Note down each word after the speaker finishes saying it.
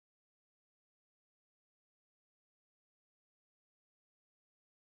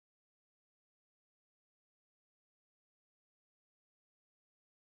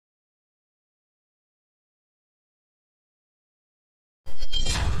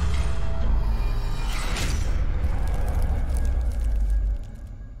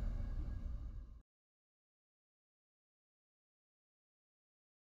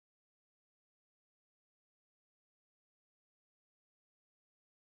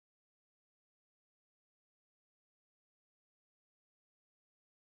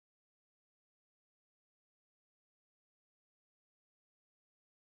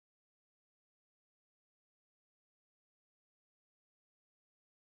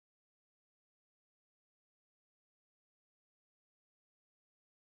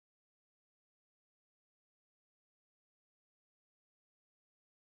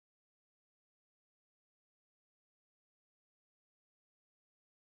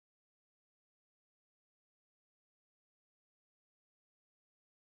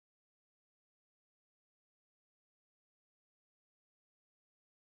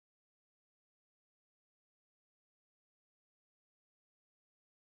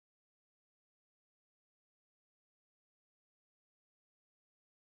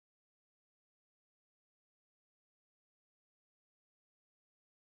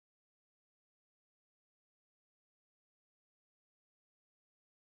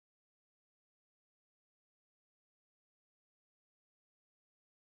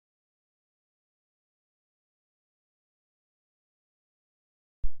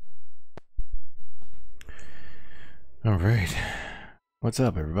All right. What's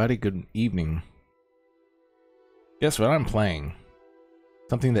up, everybody? Good evening. Guess what I'm playing?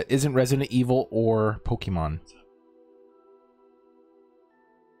 Something that isn't Resident Evil or Pokemon.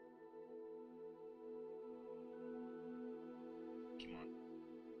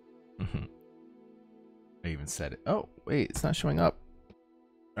 I even said it. Oh, wait, it's not showing up.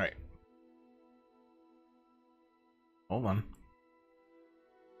 All right. Hold on.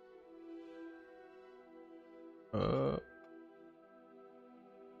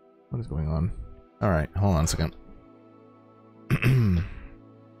 What is going on? All right, hold on a second.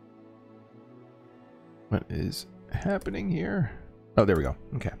 What is happening here? Oh, there we go.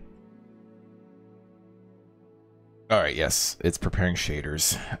 Okay. All right, yes, it's preparing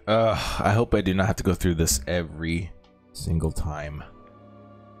shaders. I hope I do not have to go through this every single time.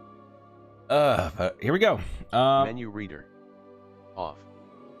 But here we go. Menu reader. Off.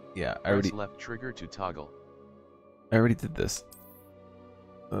 Yeah, I Press already left trigger to toggle. did this.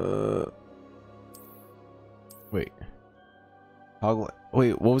 Wait. Toggle.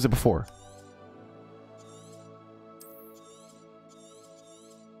 Wait, what was it before?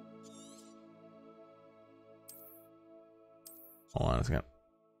 Hold on a second.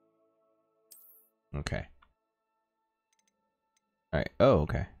 Okay. All right. Oh,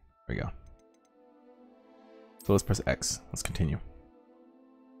 okay. There we go. So let's press X. Let's continue.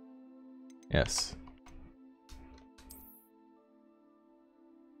 Yes.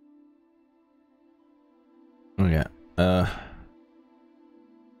 Oh yeah.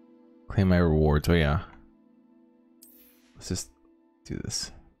 Claim my rewards. Oh yeah. Let's just do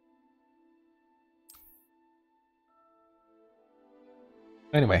this.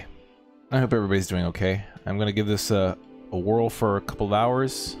 Anyway, I hope everybody's doing okay. I'm gonna give this a whirl for a couple of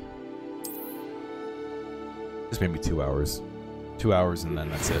hours. Just maybe 2 hours. 2 hours and then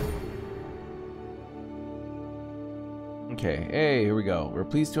that's it. Okay, hey, here we go. We're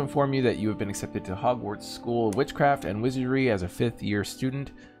pleased to inform you that you have been accepted to Hogwarts School of Witchcraft and Wizardry as a 5th year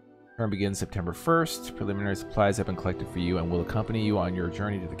student. Term begins September 1st. Preliminary supplies have been collected for you and will accompany you on your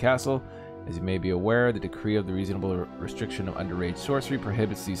journey to the castle. As you may be aware, the decree of the reasonable restriction of underage sorcery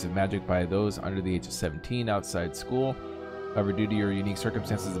prohibits the use of magic by those under the age of 17 outside school. However, due to your unique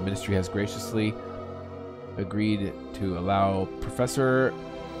circumstances, the ministry has graciously agreed to allow Professor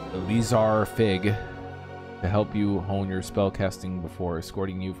Elizar Fig to help you hone your spellcasting before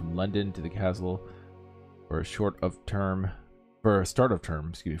escorting you from London to the castle for a start of term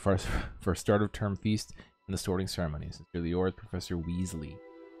feast and the sorting ceremony. Sincerely yours, Professor Weasley,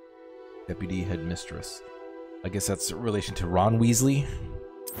 Deputy Headmistress. I guess that's in relation to Ron Weasley.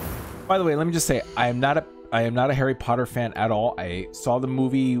 By the way, let me just say I am not a Harry Potter fan at all. I saw the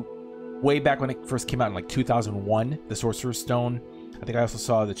movie way back when it first came out in like 2001, The Sorcerer's Stone. I think I also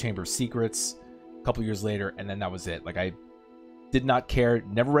saw The Chamber of Secrets a couple years later, and then that was it. Like, I did not care,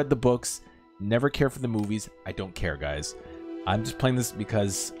 never read the books, never cared for the movies. I don't care, guys. I'm just playing this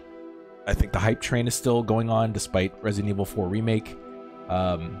because I think the hype train is still going on despite Resident Evil 4 Remake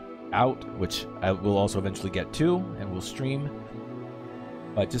out, which I will also eventually get to and will stream.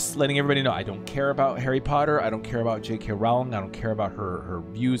 But just letting everybody know, I don't care about Harry Potter. I don't care about J.K. Rowling. I don't care about her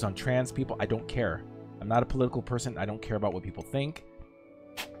views on trans people. I don't care. I'm not a political person. I don't care about what people think.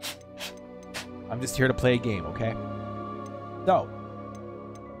 I'm just here to play a game, okay? So,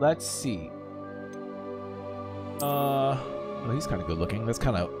 let's see. Well, he's kind of good looking. That's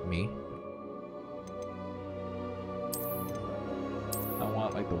kind of me. I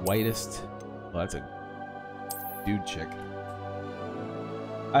want like the whitest. Well, that's a dude chick.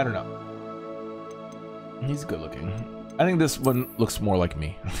 I don't know. He's good looking. I think this one looks more like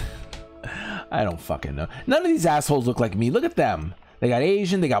me. I don't fucking know. None of these assholes look like me. Look at them. They got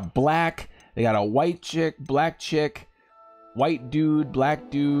Asian, they got black, they got a white chick, black chick, white dude,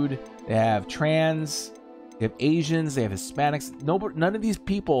 black dude. They have trans, they have Asians, they have Hispanics. None of these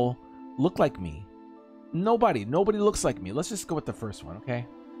people look like me. Nobody looks like me. Let's just go with the first one, okay?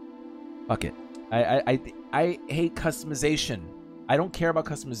 Fuck it. I hate customization. I don't care about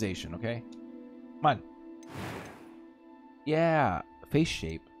customization, okay? Come on. Yeah, face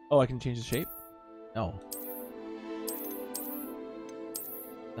shape. Oh, I can change the shape? No.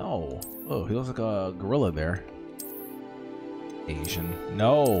 No. Oh, he looks like a gorilla there. Asian.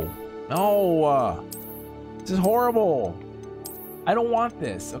 No. No. This is horrible. I don't want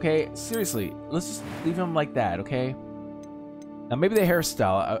this, okay? Seriously, let's just leave him like that, okay? Now, maybe the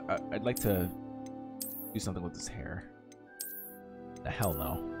hairstyle. I'd like to do something with his hair. The hell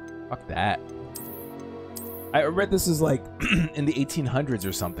no. Fuck that. I read this is like in the 1800s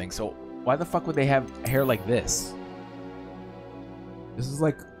or something, so why the fuck would they have hair like this? This is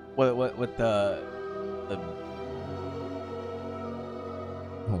like what the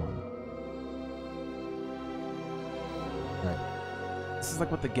Hold on. Alright. This is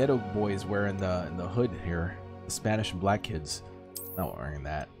like what the ghetto boys wear in the hood here. The Spanish and black kids. Not wearing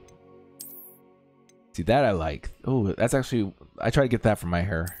that. See, that I like. Oh, that's actually... I try to get that for my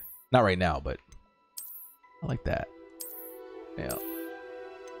hair. Not right now, but... I like that. Yeah.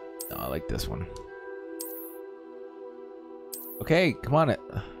 No, I like this one. Okay, come on.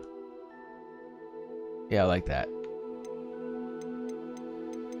 Yeah, I like that.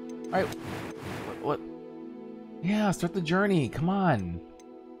 Alright. What? Yeah, start the journey. Come on.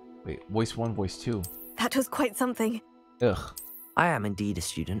 Wait, voice 1, voice 2. That was quite something. Ugh. I am indeed a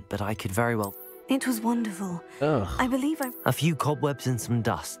student, but I could very well... It was wonderful. Ugh. I believe A few cobwebs and some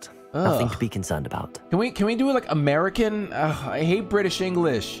dust. Ugh. Nothing to be concerned about. Can we do it like American? I hate British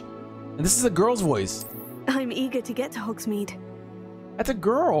English. And this is a girl's voice. I'm eager to get to Hogsmeade. That's a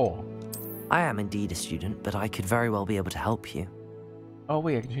girl. I am indeed a student, but I could very well be able to help you. Oh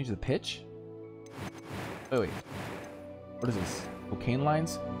wait, I can change the pitch? Oh wait. What is this? Cocaine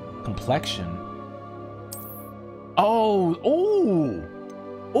lines? Complexion. Oh, oh!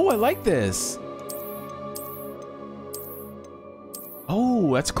 Oh, I like this.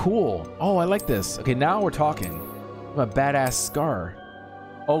 Oh, that's cool. Oh, I like this. Okay, now we're talking. I have a badass scar.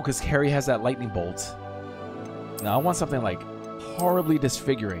 Oh, because Harry has that lightning bolt. Now I want something like horribly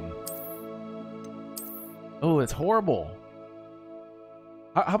disfiguring. Oh, it's horrible.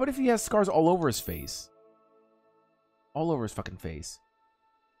 How about if he has scars all over his face? All over his fucking face.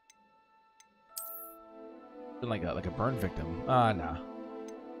 Like a burn victim. Ah, nah.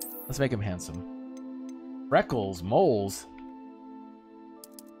 Let's make him handsome. Freckles, moles.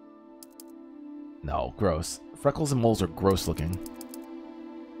 No, gross. Freckles and moles are gross looking.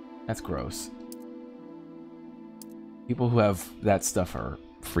 That's gross. People who have that stuff are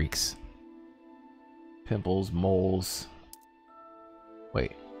freaks. Pimples, moles.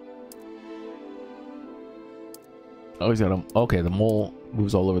 Wait. Oh, he's got them. Okay, the mole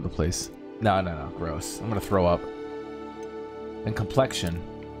moves all over the place. No, gross. I'm gonna throw up. And complexion.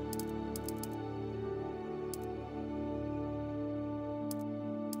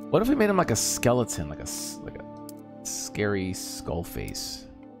 What if we made him like a skeleton, like a scary skull face?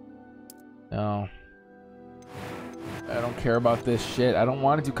 No. I don't care about this shit. I don't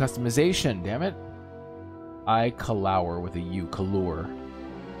want to do customization, damn it. I Kalour with a U, Kalour.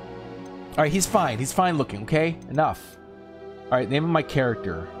 Alright, he's fine. He's fine looking, okay? Enough. Alright, name of my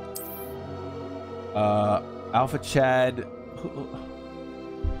character. Alpha Chad...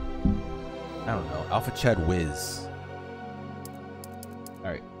 I don't know. Alpha Chad Wiz.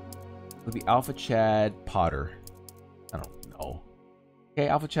 Alright. It'll be Alpha Chad Potter. I don't know. Okay,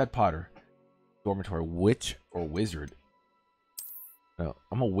 Alpha Chad Potter. Dormitory. Witch or wizard? No,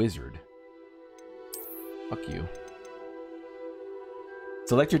 I'm a wizard. Fuck you.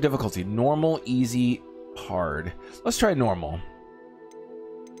 Select your difficulty. Normal, easy, hard. Let's try normal.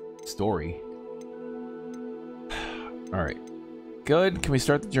 Story. Alright. Good. Can we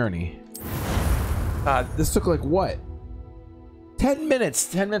start the journey? This took like what? 10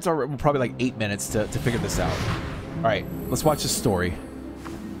 minutes. 10 minutes or probably like 8 minutes to figure this out. Alright, let's watch the story.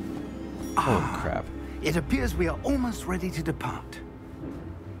 Holy crap. It appears we are almost ready to depart.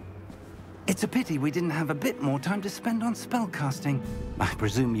 It's a pity we didn't have a bit more time to spend on spellcasting. I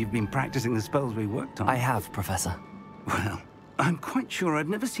presume you've been practicing the spells we worked on. I have, Professor. Well, I'm quite sure I've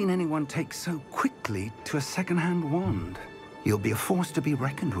never seen anyone take so quickly to a second-hand wand. You'll be a force to be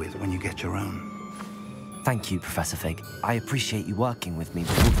reckoned with when you get your own. Thank you, Professor Fig. I appreciate you working with me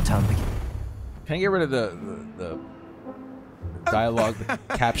before the term begins. Can I get rid of the dialogue, the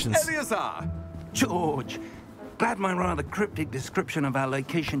captions? Eleazar! George! Glad my rather cryptic description of our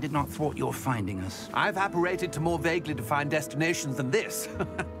location did not thwart your finding us. I've apparated to more vaguely defined destinations than this.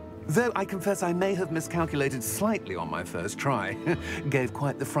 Though I confess I may have miscalculated slightly on my first try. Gave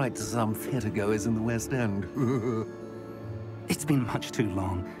quite the fright to some theatergoers in the West End. It's been much too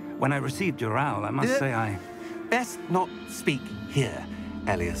long. When I received your owl, I must say I... Best not speak here,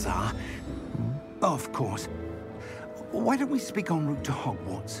 Eleazar. Of course. Why don't we speak en route to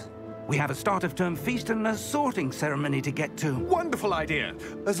Hogwarts? We have a start-of-term feast and a sorting ceremony to get to. Wonderful idea.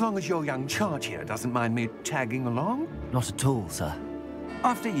 As long as your young charge here doesn't mind me tagging along. Not at all, sir.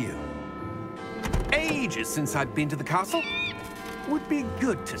 After you. Ages since I've been to the castle. Would be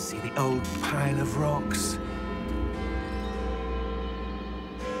good to see the old pile of rocks.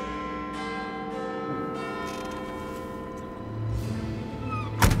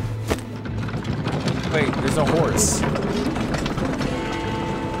 Wait, there's a horse.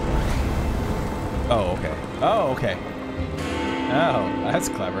 Oh, okay. Oh, okay. Oh, that's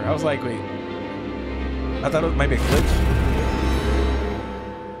clever. I was like, wait. I thought it might be a glitch.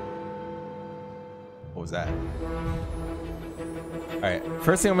 What was that? Alright,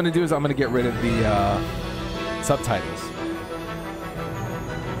 first thing I'm gonna do is I'm gonna get rid of the subtitles.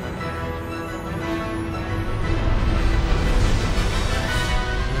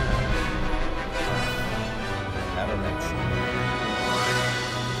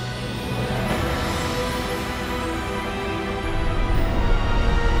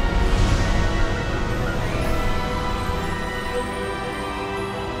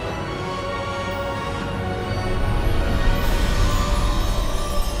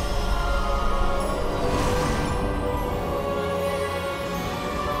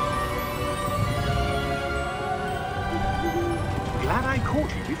 Glad I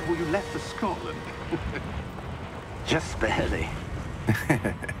caught you before you left for Scotland. Just barely.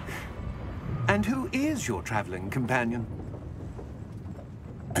 And who is your traveling companion?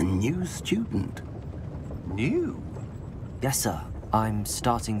 A new student. New? Yes, sir. I'm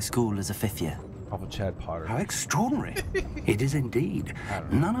starting school as a 5th year. Off of Chad Potter. How extraordinary. It is indeed.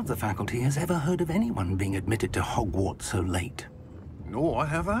 None of the faculty has ever heard of anyone being admitted to Hogwarts so late. Nor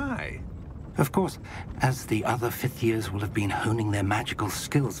have I. Of course, as the other 5th years will have been honing their magical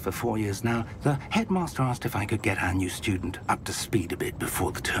skills for 4 years now, the headmaster asked if I could get our new student up to speed a bit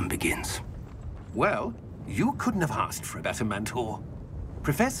before the term begins. Well, you couldn't have asked for a better mentor.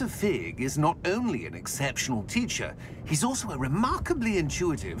 Professor Fig is not only an exceptional teacher, he's also a remarkably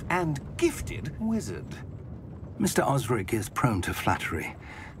intuitive and gifted wizard. Mr. Osric is prone to flattery.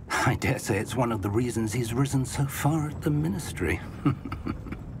 I dare say it's one of the reasons he's risen so far at the ministry.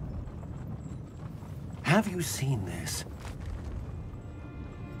 Have you seen this?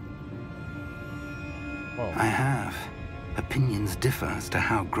 Whoa. I have. Opinions differ as to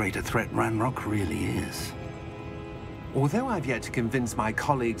how great a threat Ranrock really is. Although I've yet to convince my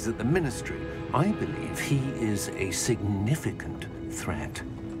colleagues at the Ministry, I believe he is a significant threat.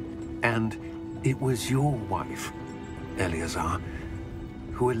 And it was your wife, Eleazar,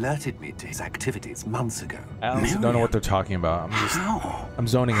 who alerted me to his activities months ago. I honestly don't know what they're talking about. How? I'm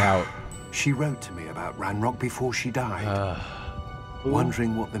zoning out. She wrote to me about Ranrock before she died,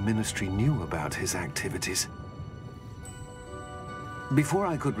 wondering what the Ministry knew about his activities. Before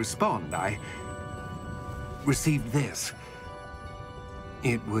I could respond, I received this.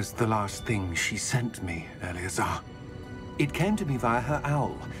 It was the last thing she sent me, Eleazar. It came to me via her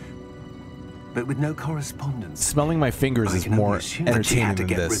owl, but with no correspondence. Smelling my fingers is more But she entertaining had to than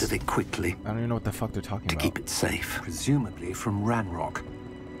get rid this. of it quickly I don't even know what the fuck they're talking to about. keep it safe. Presumably from Ranrock.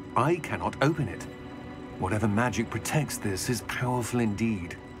 I cannot open it. Whatever magic protects this is powerful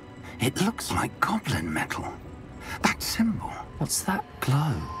indeed. It looks like goblin metal. That symbol. What's that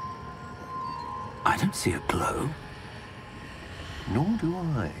glow? I don't see a glow. Nor do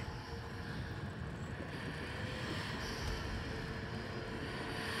I.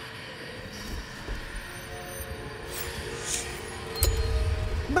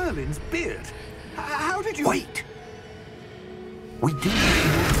 Merlin's beard. How did you... Wait! We do.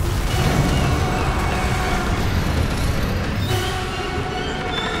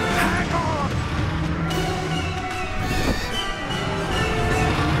 Hang on!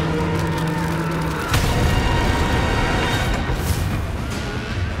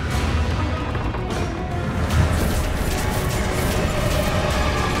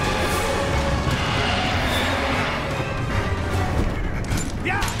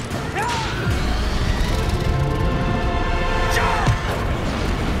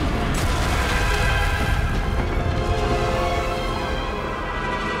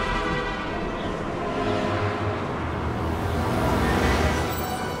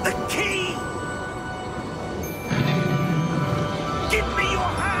 The key! Give me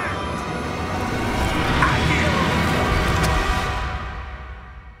your hand!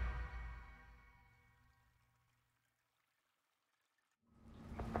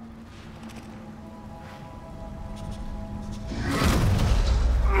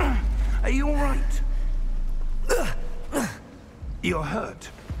 Are you all right? You're hurt.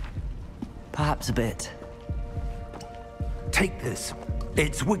 Perhaps a bit. Take this.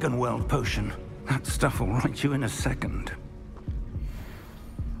 It's Wiggenweld potion. That stuff will right you in a second.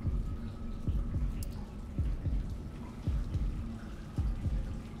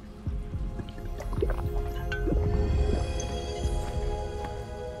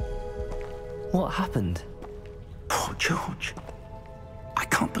 What happened? Poor George. I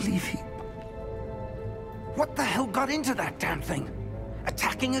can't believe he... What the hell got into that damn thing?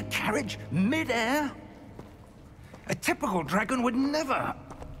 Attacking a carriage mid-air? A typical dragon would never...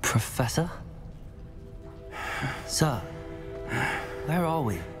 Professor? Sir, where are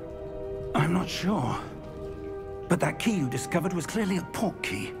we? I'm not sure. But that key you discovered was clearly a port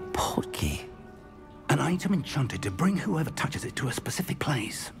key. Portkey? An item enchanted to bring whoever touches it to a specific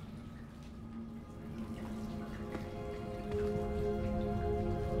place.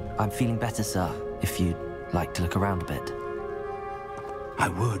 I'm feeling better, sir, if you'd like to look around a bit. I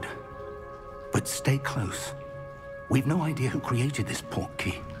would. But stay close. We've no idea who created this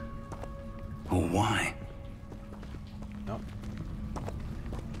portkey. Or why. No.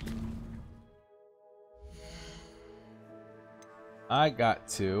 I got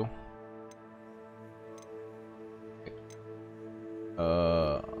to.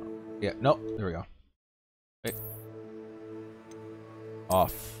 Yeah, nope. There we go. Wait.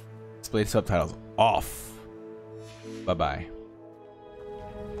 Off. Display subtitles. Off. Bye-bye.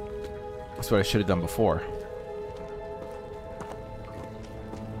 That's what I should have done before.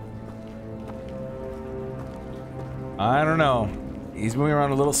 I don't know. He's moving around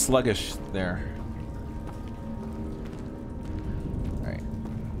a little sluggish there. Alright.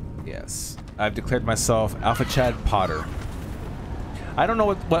 Yes. I've declared myself Alpha Chad Potter. I don't know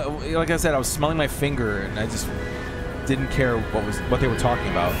what like I said, I was smelling my finger and I just didn't care what they were talking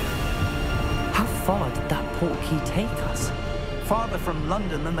about. How far did that portkey take us? Farther from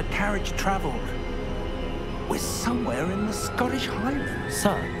London than the carriage travelled. We're somewhere in the Scottish Highlands.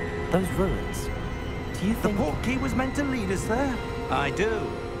 Sir, those ruins. Do you The think... portkey was meant to lead us there? I do.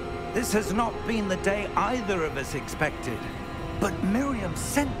 This has not been the day either of us expected. But Miriam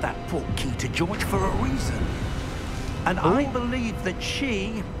sent that portkey to George for a reason. And I believe that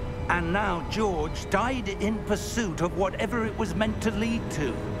she, and now George, died in pursuit of whatever it was meant to lead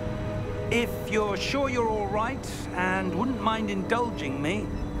to. If you're sure you're all right, and wouldn't mind indulging me,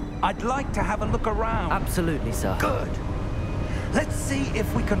 I'd like to have a look around. Absolutely, sir. Good. Let's see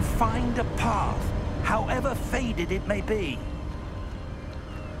if we can find a path, however faded it may be.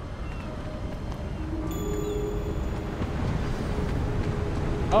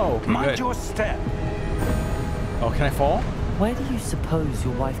 Oh, okay, Mind good. your step. Oh, can I fall? Where do you suppose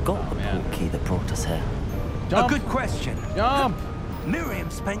your wife got the man. portkey that brought us here? Jump! A good question. Jump!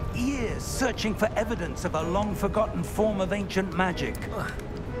 Miriam spent years searching for evidence of a long-forgotten form of ancient magic.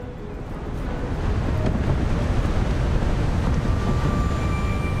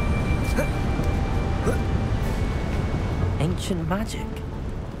 Ancient magic?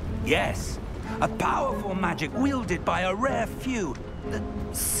 Yes, a powerful magic wielded by a rare few that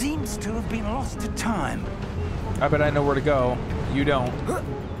seems to have been lost to time. I bet I know where to go. You don't.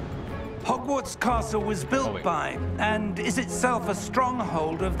 Hogwarts Castle was built by, and is itself a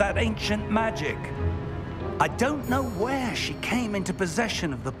stronghold of that ancient magic. I don't know where she came into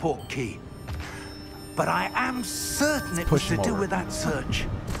possession of the portkey, but I am certain it was push to him do over. with that search.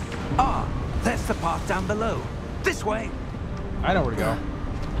 Ah, there's the path down below. This way. I know where to go.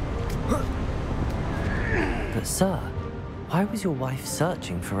 But sir, why was your wife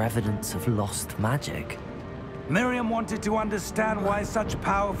searching for evidence of lost magic? Miriam wanted to understand why such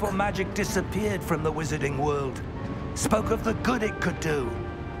powerful magic disappeared from the wizarding world. Spoke of the good it could do.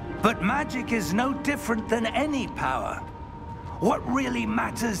 But magic is no different than any power. What really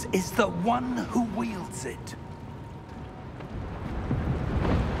matters is the one who wields it.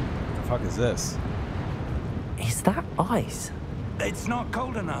 What the fuck is this? Is that ice? It's not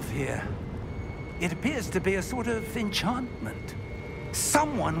cold enough here. It appears to be a sort of enchantment.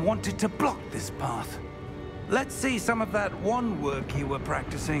 Someone wanted to block this path. Let's see some of that wand work you were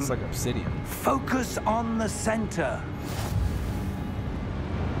practicing. It's like obsidian. Focus on the center.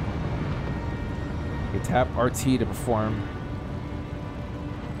 You tap RT to perform.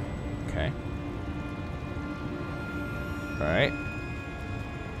 Okay. All right.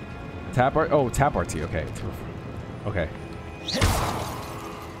 Tap R. Oh, tap RT. Okay. Okay.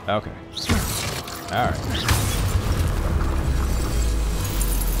 Okay. All right.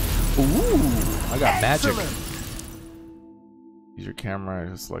 Ooh, I got magic. Use your camera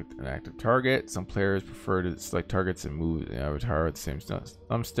to select an active target. Some players prefer to select targets and move the avatar with the same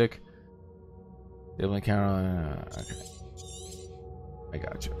thumbstick. Definitely count on. Okay. I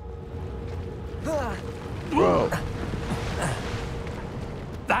got you. Whoa.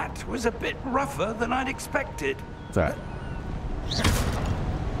 That was a bit rougher than I'd expected. What's that?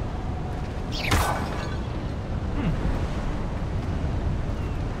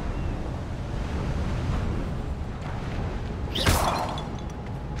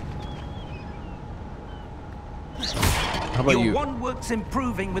 How about Your you? wand work's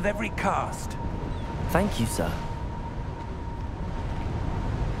improving with every cast. Thank you, sir.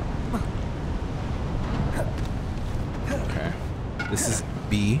 Okay. This is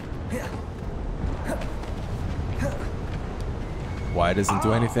B. Y doesn't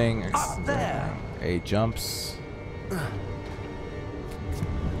do anything. Up there. A jumps.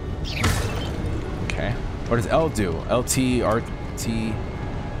 Okay. What does L do? LT, RT,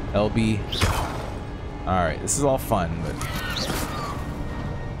 LB. Alright, this is all fun, but...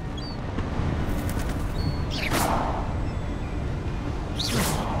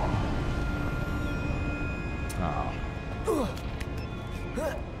 Oh.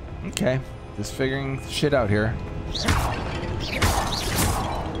 Okay, just figuring shit out here.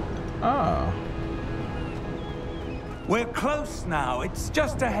 Oh. We're close now. It's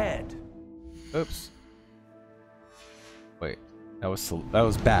just ahead. Oops. Wait, that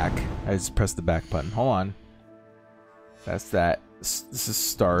was back. I just pressed the back button. Hold on. That's that. This is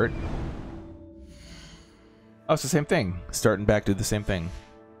start. Oh, it's the same thing. Start and back do the same thing.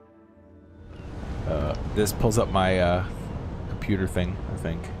 This pulls up my computer thing, I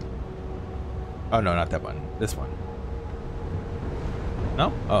think. Oh no, not that button. This one.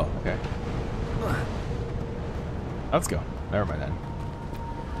 No? Oh, okay. Let's go. Never mind then.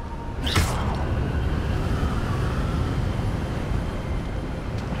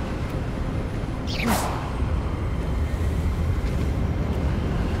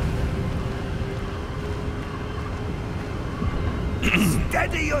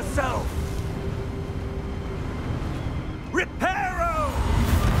 Steady yourself! Reparo!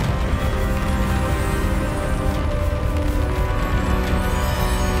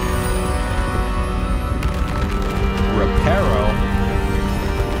 Reparo?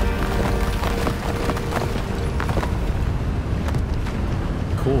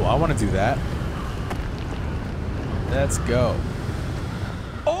 Cool, I want to do that. Let's go.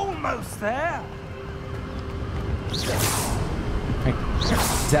 Almost there! Hey,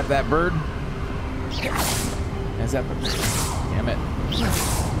 is that bird? Is that the bird? Damn it.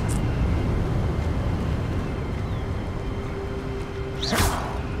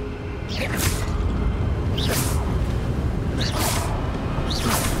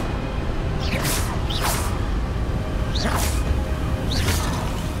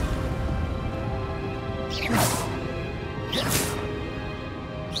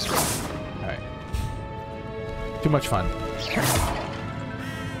 Alright. Too much fun.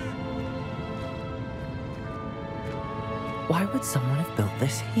 Why would someone have built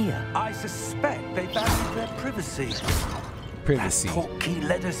this here? I suspect they valued their privacy. Privacy. That portkey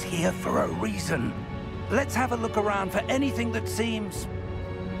led us here for a reason. Let's have a look around for anything that seems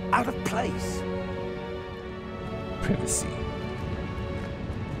out of place. Privacy.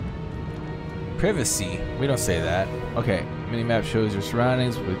 Privacy? We don't say that. Okay. Minimap shows your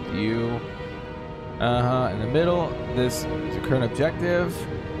surroundings with you. In the middle, this is your current objective.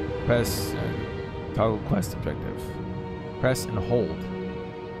 Press toggle quest objective. Press and hold.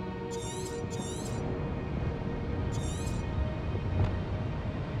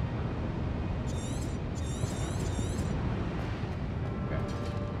 Okay.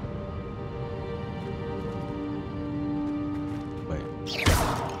 Wait.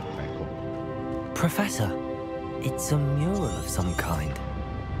 Alright, cool. Professor, it's a mural of some kind.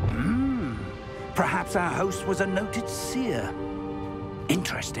 Perhaps our host was a noted seer.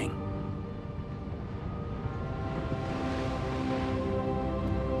 Interesting.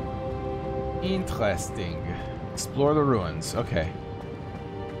 Interesting. Explore the ruins. Okay.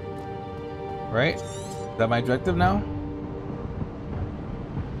 Right? Is that my objective now?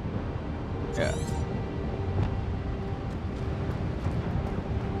 Yeah.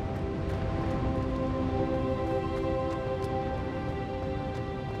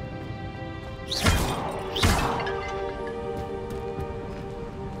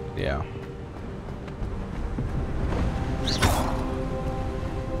 Yeah.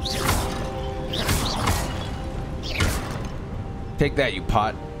 Take that, you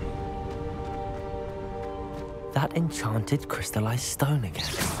pot. That enchanted crystallized stone again.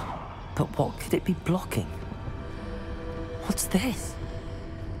 But what could it be blocking? What's this?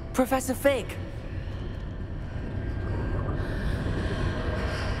 Professor Fig!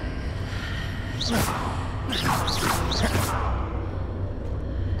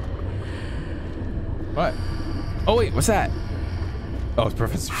 What? Oh wait, what's that? Oh, it's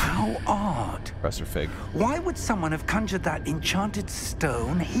Professor. How odd. Professor Fig. Why would someone have conjured that enchanted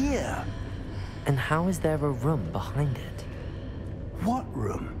stone here? And how is there a room behind it? What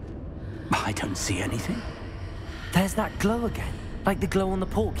room? I don't see anything. There's that glow again, like the glow on the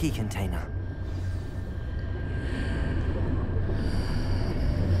portkey container.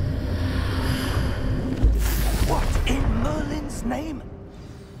 What in Merlin's name?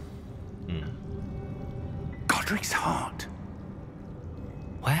 Godric's heart.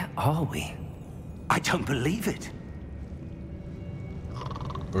 Where are we? I don't believe it.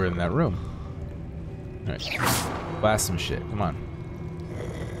 We're in that room. Alright. Blast some shit. Come on.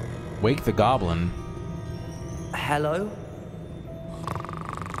 Wake the goblin. Hello?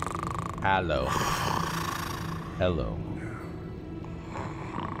 Hello. Hello.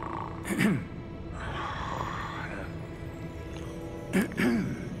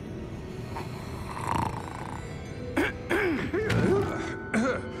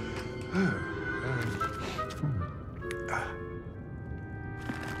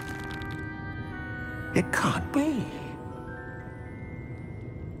 It can't be.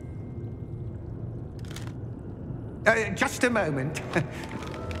 Just a moment.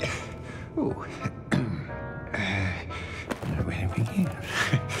 Ooh. Where are we here?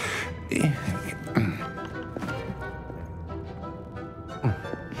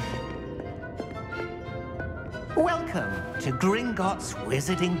 Welcome to Gringotts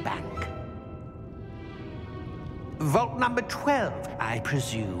Wizarding Bank. Vault number 12, I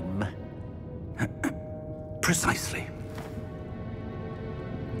presume. Precisely.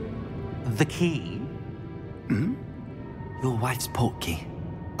 The key? Hmm? Your wife's portkey.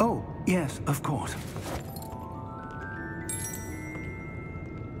 Oh, yes, of course.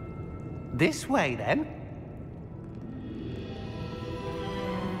 This way, then.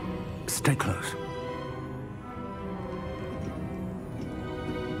 Stay close.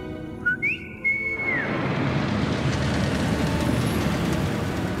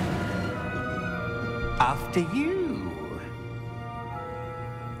 After you.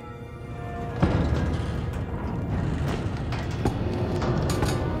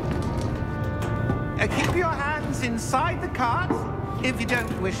 Keep your hands inside the cart if you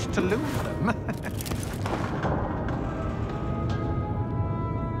don't wish to lose them.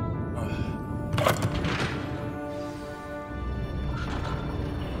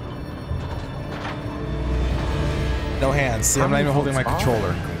 No hands. See, I'm not even holding my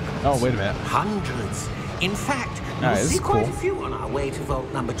controller. Oh, wait a minute. Hundreds. In fact, Alright, we'll this see is quite cool. a few on our way to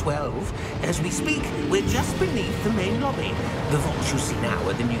vault number 12. As we speak, we're just beneath the main lobby. The vaults you see now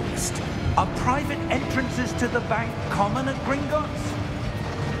are the newest. Are private entrances to the bank common at Gringotts?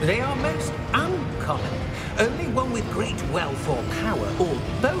 They are most uncommon. Only one with great wealth or power, or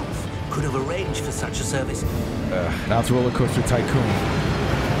both, could have arranged for such a service. Now it's Roller Coaster Tycoon.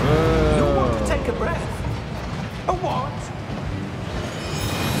 You'll want to take a breath. A what?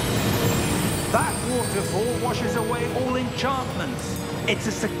 That waterfall washes away all enchantments. It's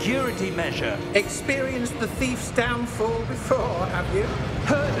a security measure. Experienced the thief's downfall before, have you?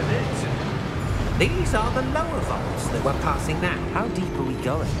 Heard of it? These are the lower vaults that we're passing now. How deep are we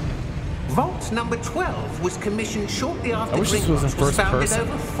going? Vault number 12 was commissioned shortly after wish this was in Gringotts was first founded person.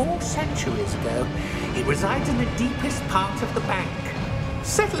 over 4 centuries ago. It resides in the deepest part of the bank.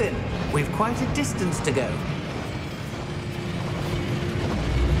 Settle in. We've quite a distance to go.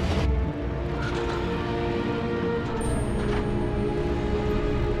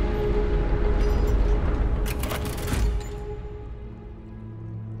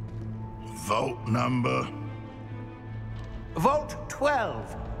 Vault number? Vault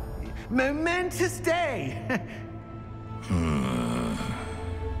 12. Momentous day.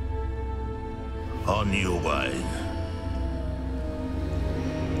 On your way.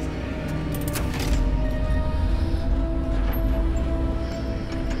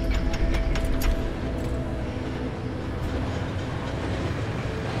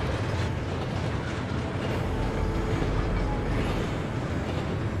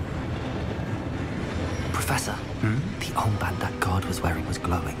 Professor, the armband that guard was wearing was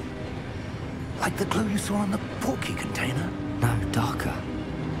glowing. Like the glow you saw on the portkey container? No, darker.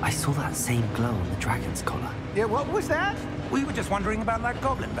 I saw that same glow on the dragon's collar. Yeah, what was that? We were just wondering about that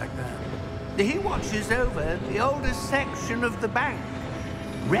goblin back there. He watches over the oldest section of the bank.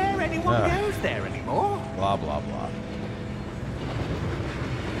 Rare anyone goes there anymore. Blah, blah, blah.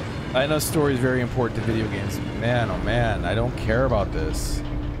 I know story is very important to video games. Man, oh man, I don't care about this.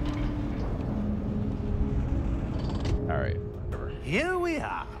 Alright, whatever. Here we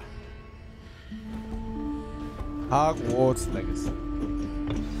are. Hogwarts Legacy.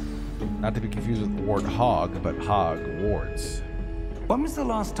 Not to be confused with Warthog, but Hogwarts. When was the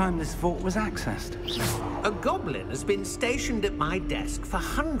last time this vault was accessed? A goblin has been stationed at my desk for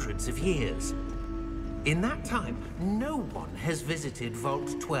hundreds of years. In that time, no one has visited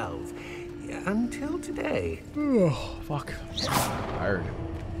Vault 12 until today. Oh, fuck. I'm tired.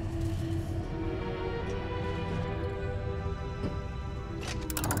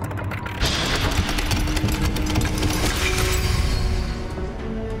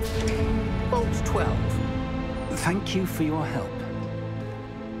 Vault 12. Thank you for your help.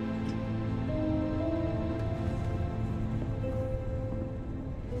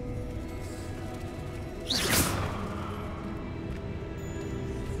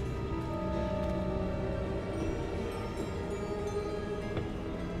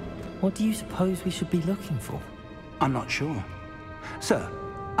 What do you suppose we should be looking for? I'm not sure. Sir,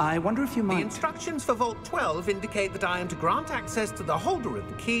 I wonder if you The might... instructions for Vault 12 indicate that I am to grant access to the holder of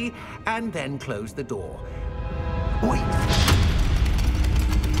the key and then close the door. Wait!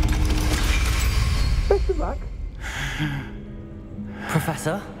 Best of luck.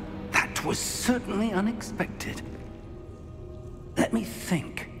 Professor? That was certainly unexpected. Let me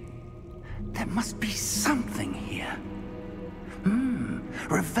think. There must be something here.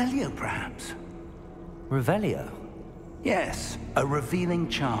 Revelio, perhaps. Revelio? Yes, a revealing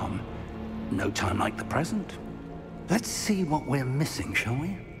charm. No time like the present. Let's see what we're missing, shall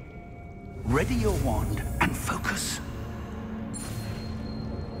we? Ready your wand and focus.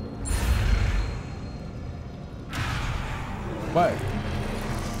 What?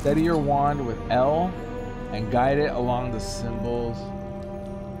 Steady your wand with L and guide it along the symbols.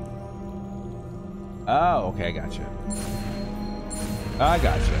 Oh, okay, I gotcha. I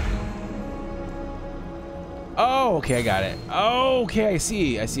gotcha. Oh, okay, I got it. Okay, I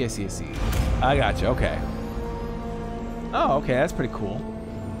see. I gotcha, okay. Oh, okay, that's pretty cool.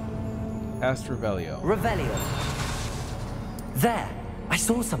 Past Revelio. Revelio. There, I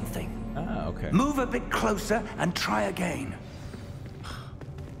saw something. Ah, okay. Move a bit closer and try again.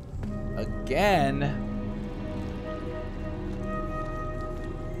 Again?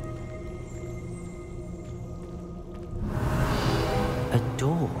 A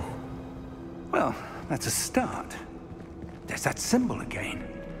door. Well, that's a start. There's that symbol again.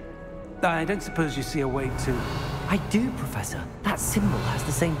 I don't suppose you see a way to... I do, Professor. That symbol has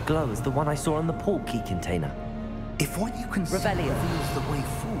the same glow as the one I saw on the port key container. If what you can see Revelio. reveals the way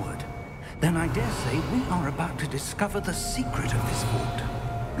forward, then I dare say we are about to discover the secret of this vault.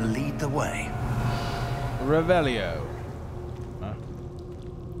 Lead the way. Revelio. Huh?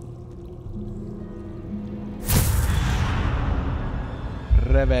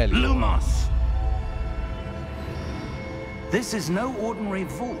 Revelio. Lumos! This is no ordinary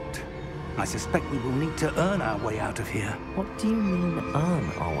vault. I suspect we will need to earn our way out of here. What do you mean,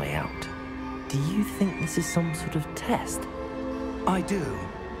 earn our way out? Do you think this is some sort of test? I do.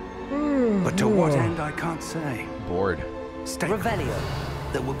 But to what end, I can't say. Bored. Stay Revelio.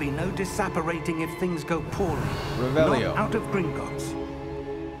 close. There will be no disapparating if things go poorly. Revelio. Not out of Gringotts.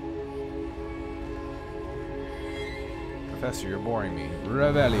 Professor, you're boring me.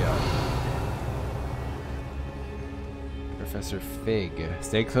 Revelio. Professor Fig.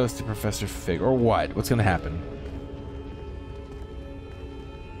 Stay close to Professor Fig. Or what? What's gonna happen?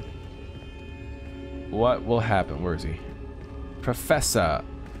 What will happen? Where is he? Professor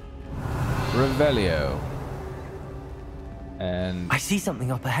Revelio. And I see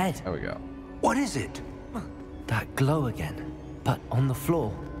something up ahead. there we go. What is it? That glow again, but on the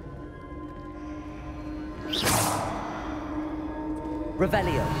floor.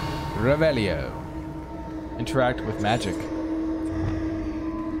 Revelio. Revelio. Interact with magic.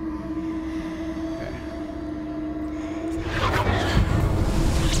 Okay.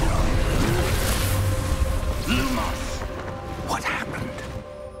 Lumos! What happened?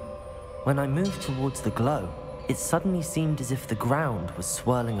 When I moved towards the glow, it suddenly seemed as if the ground was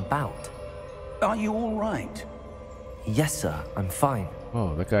swirling about. Are you all right? Yes, sir, I'm fine.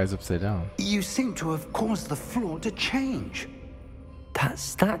 Oh, that guy's upside down. You seem to have caused the floor to change. That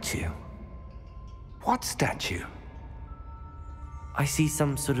statue. What statue? I see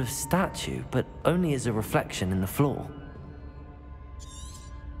some sort of statue, but only as a reflection in the floor.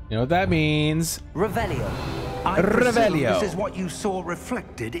 You know what that means? Revelio. I presume Revelio. this is what you saw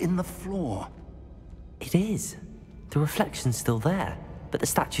reflected in the floor. It is. The reflection's still there, but the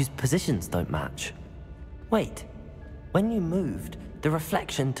statue's positions don't match. Wait. When you moved, the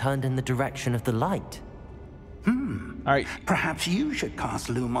reflection turned in the direction of the light. All right, Perhaps you should cast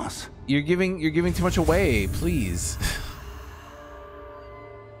Lumos. you're giving too much away, please.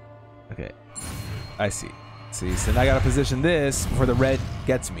 Okay, I see. See, so now I gotta position this before the red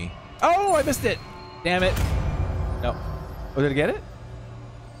gets me. Oh, I missed it! Damn it! No. Oh, did I get it?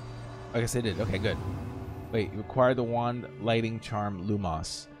 I guess I did. Okay, good. Wait, you acquire the wand lighting charm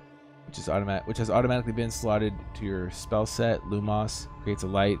Lumos, which has automatically been slotted to your spell set. Lumos creates a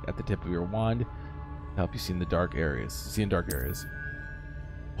light at the tip of your wand to help you see in the dark areas.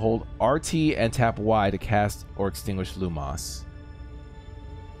 Hold RT and tap Y to cast or extinguish Lumos.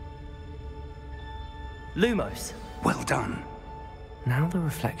 Lumos. Well done. Now the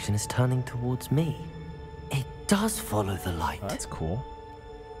reflection is turning towards me. It does follow the light. Oh, that's cool.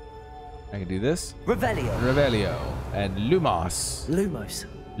 I can do this. Revelio. Revelio and Lumos. Lumos.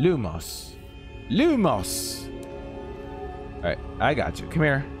 Lumos. Lumos. All right, I got you. Come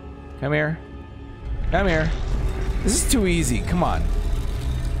here. Come here. Come here. This is too easy. Come on.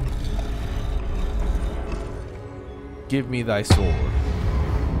 Give me thy sword.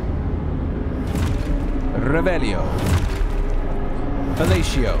 Revelio.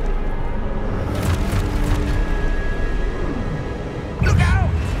 Fellatio. Look out!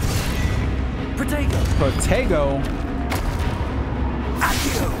 Protego.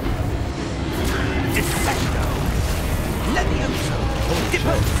 Accio! Dissecto! Levioso!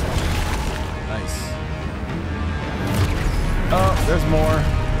 Deposo! Nice. Oh, there's more.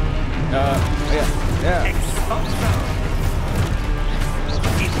 Yeah. Expulso!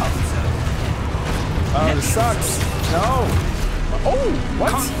 Deposo! Oh, this sucks. No. Oh,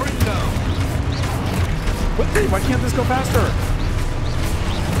 what? Confringo! What? Why can't this go faster?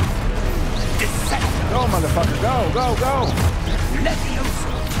 Dissecto! Go, motherfucker. Go.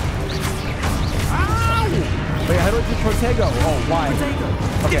 Levioso! Ow! Wait, how do I do Protego? Oh, why?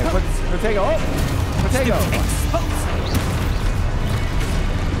 Okay, Protego. Oh, Protego. Expulso!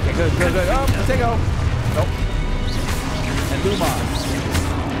 Okay, good. Oh, Protego. Nope. And Lumos.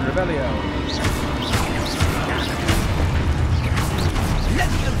 Revelio.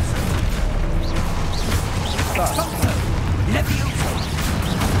 Levioso! Expulso! Levioso!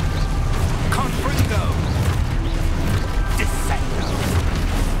 Confringo! Dissecto!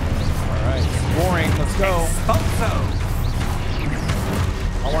 Alright, boring. Let's go. Expulso!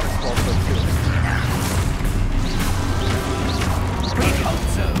 I want Expulso too.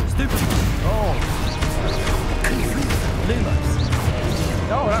 Repulso! Stupid! Oh. Lumos!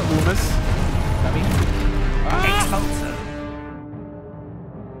 No, not Loomis. I mean. Expulso!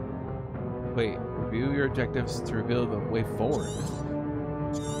 Wait, review your objectives to reveal the way forward.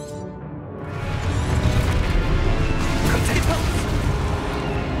 Repulso!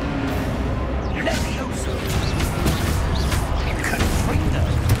 Levioso! Confringo!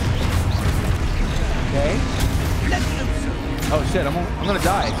 Okay. Levioso! Oh shit, I'm gonna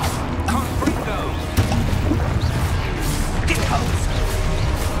die. Confringo! Repulso!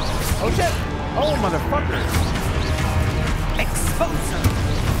 Oh shit! Oh motherfucker! Expulso!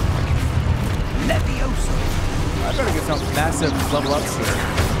 Levioso! I better get some massive level ups here.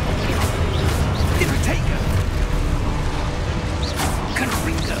 Irritago!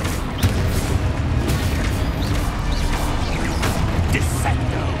 Confringo!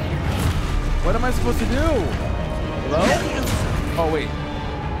 Dissecto! What am I supposed to do? Hello? Levioso! Oh wait.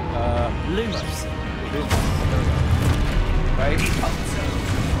 Lumos! Right? Repulso!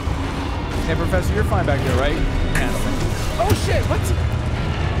 Hey Professor, you're fine back there, right? Oh shit, what?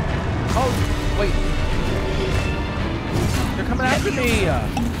 Oh, wait. They're coming after me!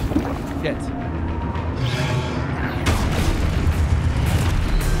 Shit.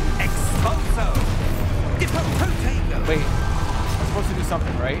 Expulso! Protego! Wait. I'm supposed to do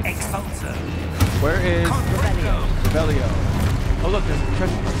something, right? Expulso! Where is Confringo! Revelio? Oh look, there's a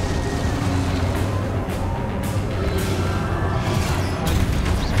treasure.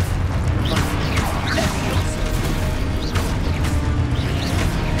 Levioso!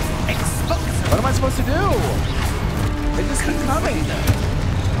 Expulso! What am I supposed to do? They just keep coming.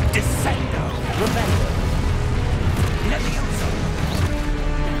 Dissecto! Revelio! Levioso!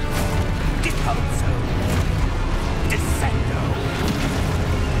 Repulso! Dissecto!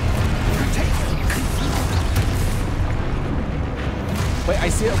 Protego! Wait, I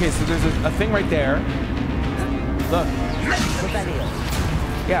see. Okay, so there's a thing right there. Look. Revelio!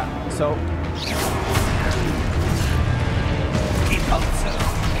 Yeah, so. Repulso!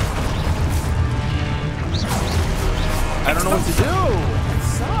 I don't know what to do. It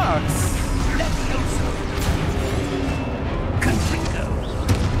sucks. Levioso! Confringo!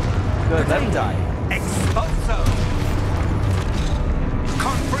 Good, let him die. Expulso!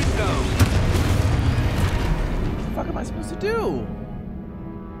 Confringo! What the fuck am I supposed to do?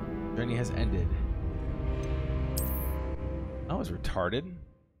 Journey has ended. I was retarded.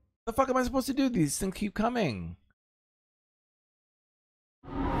 What the fuck am I supposed to do? These things keep coming.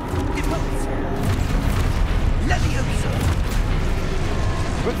 Repulso! Levioso!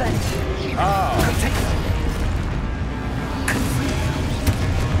 Revenge! Oh. Protego! Confringo!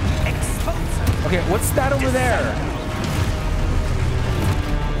 Expulso! Okay, what's that over there?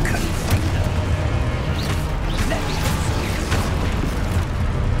 Confringo! Levioso!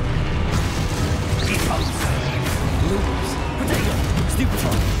 Repulso! Lose! Protego!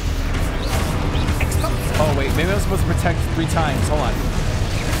 Stupefy! Expulso! Oh wait, maybe I'm supposed to protect 3 times. Hold on.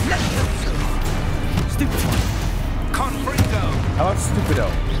 Levioso! Stupefy! Confringo! How about Stupido?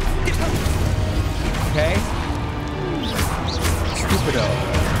 Repulso! Okay. Stupido.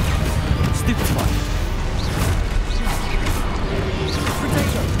 Stupefy!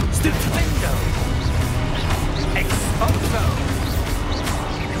 Protego! Stupido! Expulso!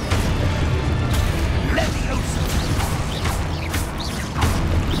 Levioso!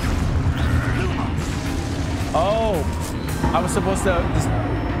 I was supposed to just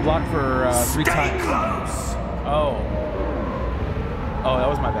block for 3 times. Close. Oh. Oh, that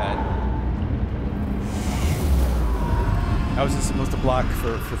was my bad. I was just supposed to block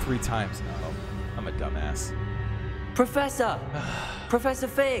for 3 times. Oh, I'm a dumbass. Professor! Professor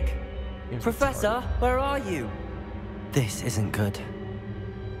Fig! Game's Professor, where are you? This isn't good.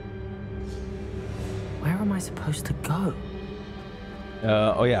 Where am I supposed to go?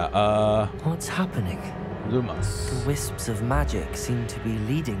 Oh yeah, What's happening? Lumos. The wisps of magic seem to be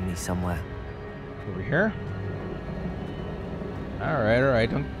leading me somewhere. Over here? Alright.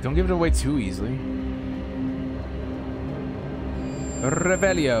 Don't give it away too easily.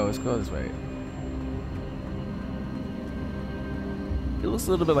 Revelio, let's go this way. It looks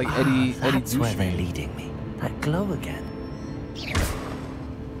a little bit like Eddie That's where they're Douchemain. leading me. That glow again.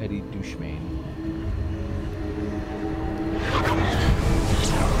 Eddie Douchemain.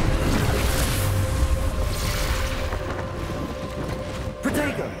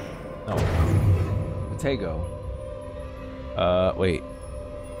 Protego! No. Protego. Wait.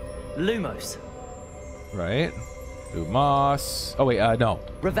 Lumos. Right. Lumos. Oh wait, no.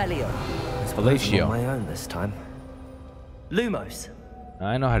 Revelio. Fellatio. I'm on my own this time. Lumos.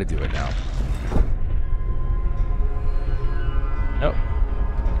 I know how to do it now. Nope.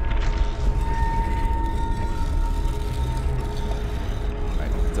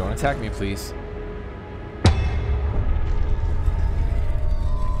 Alright, don't attack me, please.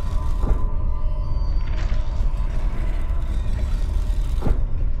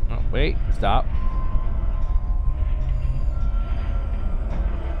 Oh, wait, stop.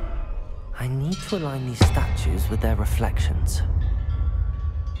 I need to align these statues with their reflections.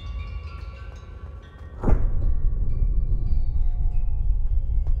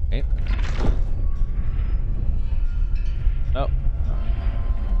 Okay. Oh.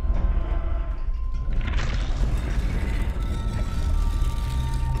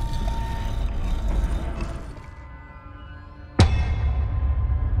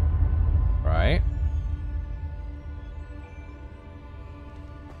 Right.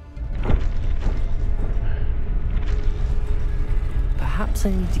 Perhaps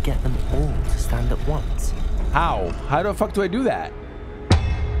I need to get them all to stand at once. How? How the fuck do I do that?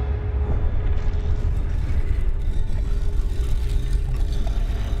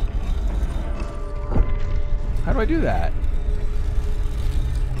 How do I do that?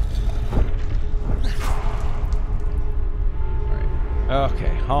 Alright.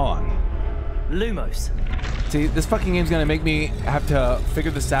 Okay, hold on. Lumos. See, this fucking game's gonna make me have to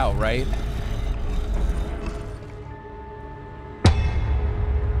figure this out, right?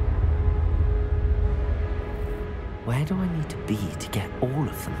 Where do I need to be to get all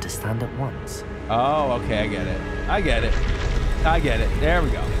of them to stand at once? Oh, okay, I get it. I get it. I get it. There we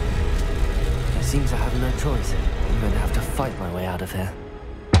go. It seems I have no choice. I'm going to have to fight my way out of here.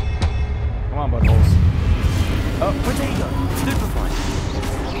 Come on, buttholes. Oh, Protego! Stupefy!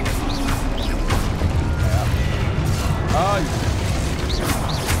 oh.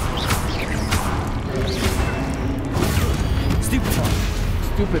 Stupefy!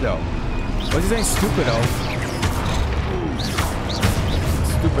 Stupido. What's his name? Stupido.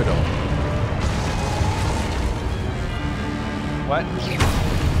 Stupido. What?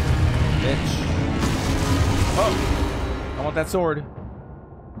 Bitch. Oh! I want that sword.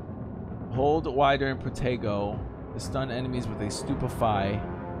 Hold Y during Protego to stun enemies with a Stupefy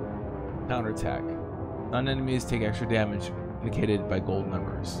counterattack. Stun enemies take extra damage indicated by gold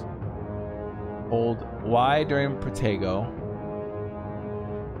numbers. Hold Y during Protego.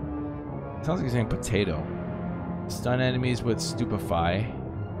 Sounds like you're saying potato. Stun enemies with Stupefy.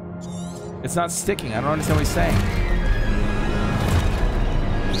 It's not sticking. I don't understand what he's saying.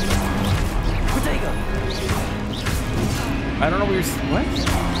 Protego! I don't know what you're saying. What?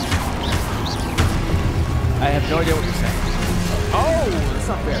 I have no idea what you're saying. Oh, that's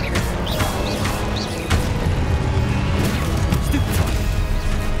not fair. Stupefy!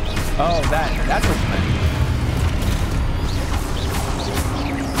 Oh, that's what you meant.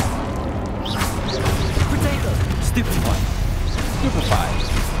 Protego! Stupefy! Stupefy.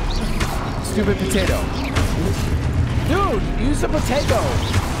 Stupid potato. Dude, use the potato.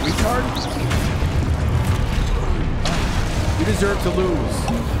 Retard. You deserve to lose.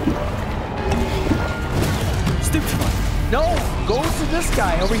 Stupefy! No, go to this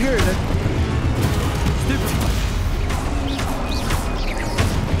guy over here. Stupefy!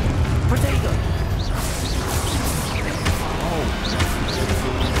 Protego!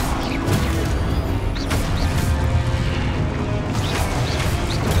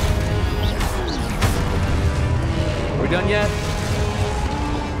 We're done yet?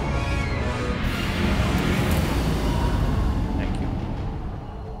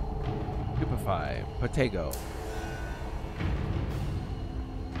 Stupefy. Potato.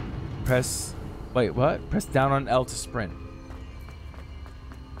 Press... Wait, what? Press down on L to sprint.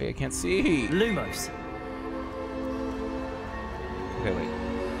 Wait, I can't see. Lumos. Okay, wait.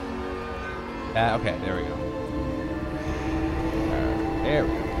 Okay, there we go. There we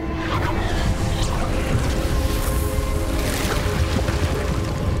go.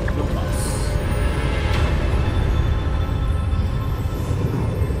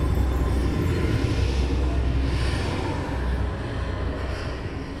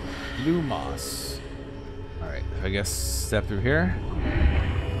 Lumos. Alright, I guess step through here.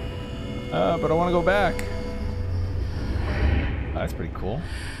 But I want to go back. Oh, that's pretty cool.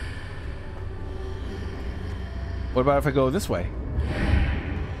 What about if I go this way?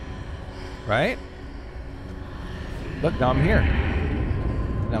 Right? Look, now I'm here.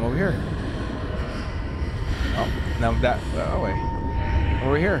 Now I'm over here. Oh, now that... Oh, wait.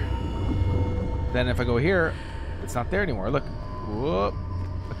 Over here. Then if I go here, it's not there anymore. Look. Whoop.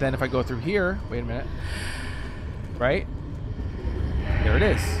 But then if I go through here... Wait a minute. Right? There it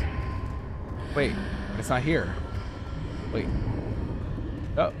is. Wait. It's not here. Wait.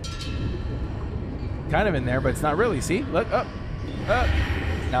 Oh. Kind of in there, but it's not really. See? Look. Up. Up.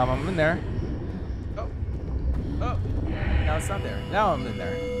 Now I'm in there. Oh. Oh. Now it's not there. Now I'm in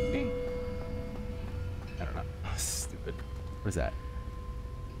there. See? I don't know. Stupid. What is that?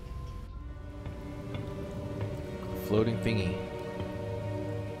 Floating thingy.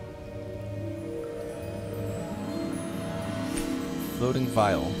 Floating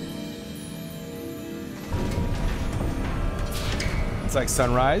vial. It's like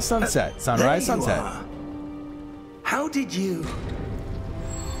sunrise, sunset. Sunrise, there you sunset. are. How did you...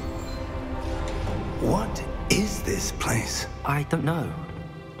 What is this place? I don't know.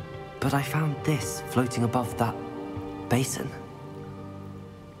 But I found this floating above that basin.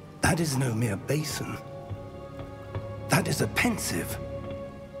 That is no mere basin. That is a pensive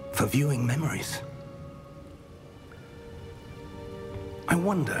for viewing memories. I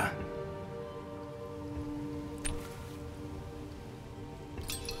wonder...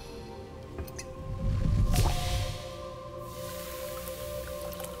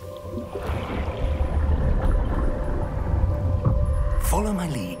 Follow my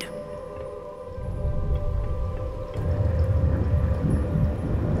lead.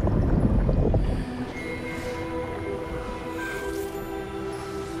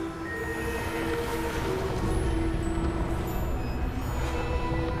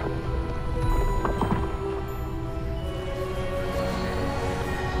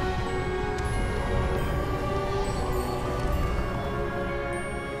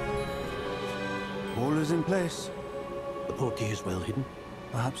 All is in place. The portkey is well hidden.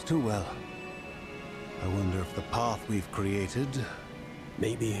 Perhaps too well. I wonder if the path we've created...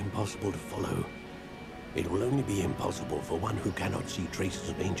 May be impossible to follow. It will only be impossible for one who cannot see traces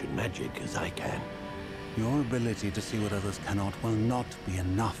of ancient magic as I can. Your ability to see what others cannot will not be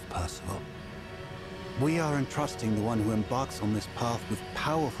enough, Percival. We are entrusting the one who embarks on this path with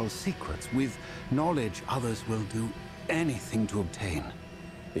powerful secrets, with knowledge others will do anything to obtain.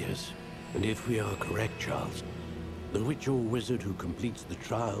 Yes, and if we are correct, Charles, the witch or wizard who completes the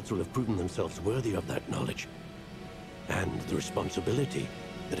trials will have proven themselves worthy of that knowledge, and the responsibility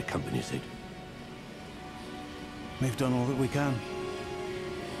that accompanies it. We've done all that we can.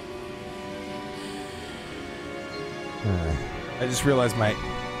 I just realized my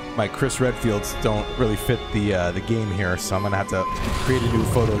Chris Redfields don't really fit the game here, so I'm gonna have to create a new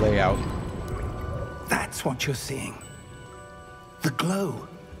photo layout. That's what you're seeing. The glow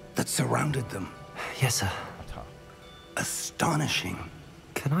that surrounded them. Yes, sir. Astonishing.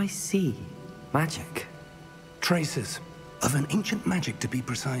 Can I see magic? Traces of an ancient magic, to be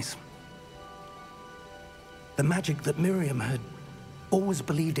precise. The magic that Miriam had always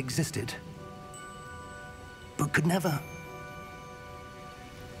believed existed, but could never.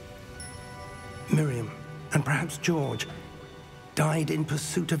 Miriam, and perhaps George, died in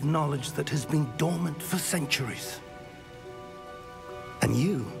pursuit of knowledge that has been dormant for centuries. And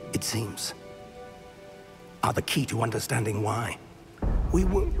you, it seems, are the key to understanding why. We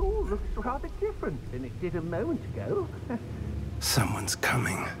were... It all looks rather different than it did a moment ago. Someone's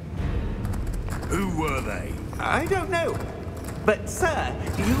coming. Who were they? I don't know. But, sir,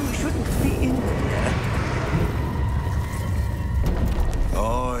 you shouldn't be in here.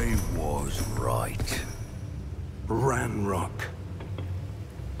 I was right. Ranrock.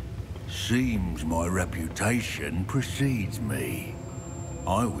 Seems my reputation precedes me.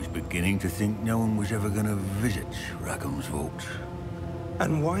 I was beginning to think no one was ever going to visit Rackham's vault.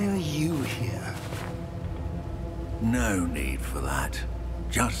 And why are you here? No need for that.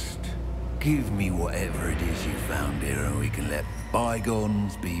 Just give me whatever it is you found here and we can let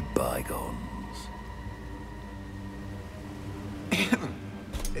bygones be bygones.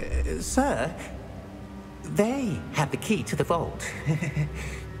 Sir, they have the key to the vault.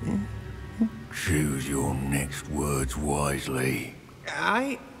 Choose your next words wisely.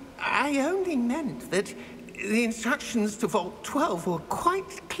 I only meant that the instructions to Vault 12 were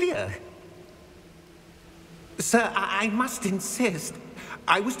quite clear. Sir, I must insist.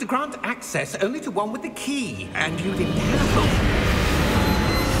 I was to grant access only to one with the key, and you didn't have.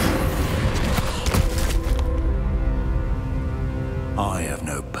 I have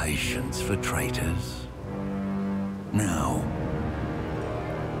no patience for traitors. Now,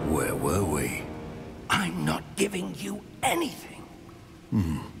 where were we? I'm not giving you anything.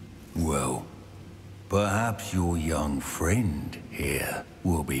 Well, perhaps your young friend here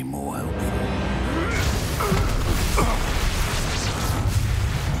will be more helpful.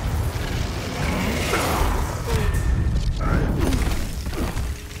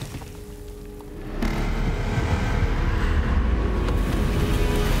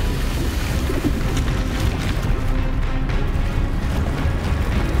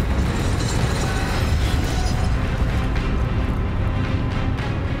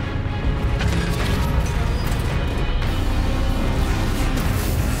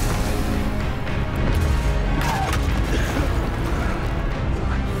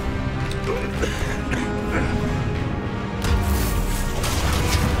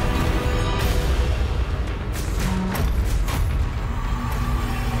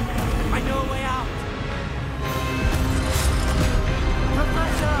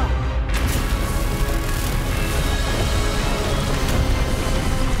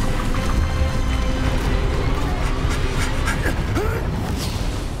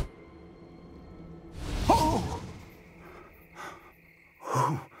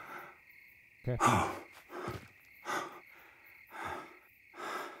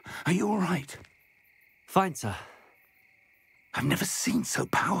 Are you all right? Fine, sir. I've never seen so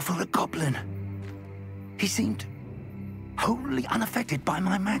powerful a goblin. He seemed wholly unaffected by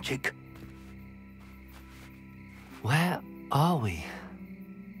my magic. Where are we?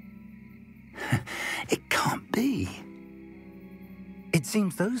 It can't be. It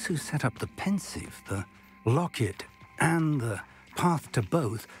seems those who set up the pensive, the locket, and the path to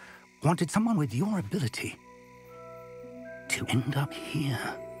both wanted someone with your ability to end up here.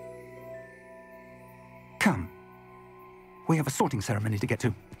 Come. We have a sorting ceremony to get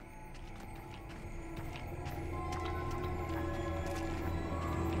to.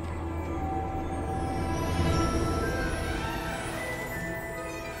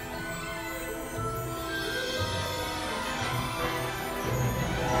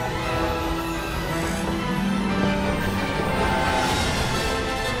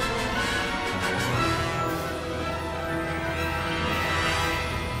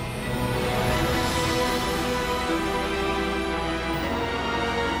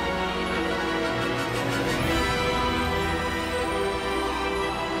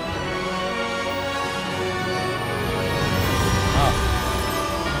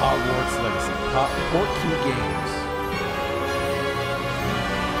 Hogwarts Legacy. Top 14 games.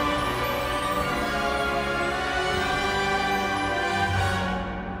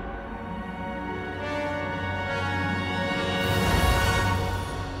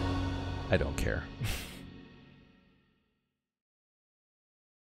 I don't care.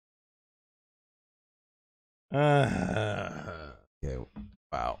 Okay.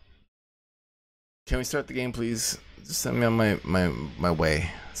 Wow. Can we start the game, please? Just send me on my way.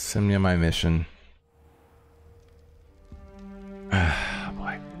 Send me on my mission.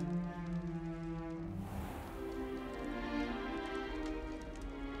 Boy.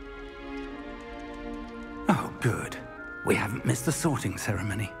 Oh, good. We haven't missed the sorting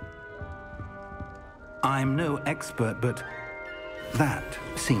ceremony. I'm no expert, but that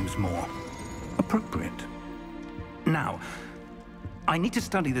seems more appropriate. Now, I need to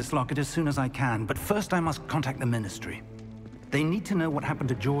study this locket as soon as I can, but first I must contact the Ministry. They need to know what happened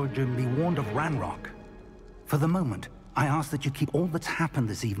to George and be warned of Ranrock. For the moment, I ask that you keep all that's happened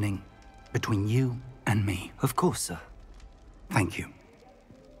this evening between you and me. Of course, sir. Thank you.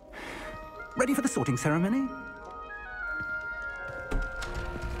 Ready for the sorting ceremony?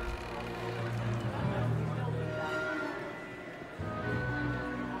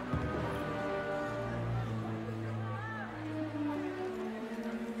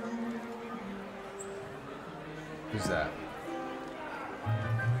 Who's that?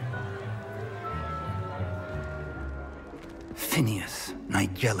 Phineas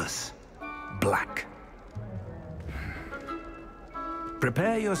Nigellus Black.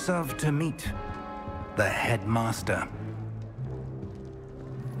 Prepare yourself to meet the headmaster.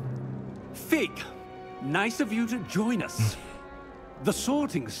 Fig, nice of you to join us. The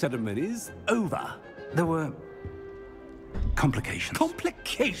sorting ceremony's over. There were complications.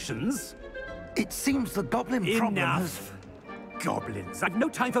 Complications? It seems the goblin problem has... Enough. Goblins. I've no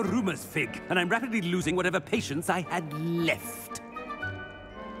time for rumors, Fig, and I'm rapidly losing whatever patience I had left.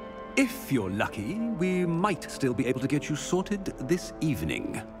 If you're lucky, we might still be able to get you sorted this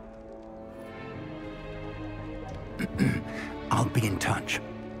evening. I'll be in touch.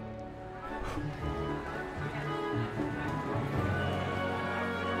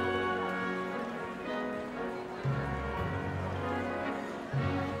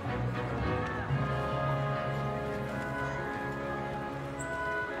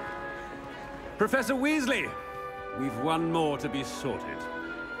 Professor Weasley, we've one more to be sorted.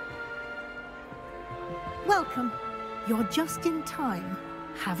 Welcome. You're just in time.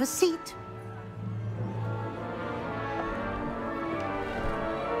 Have a seat.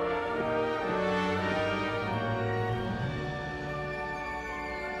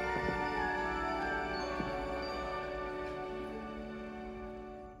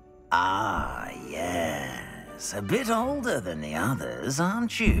 Ah, yes. A bit older than the others,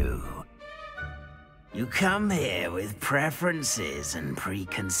 aren't you? You come here with preferences and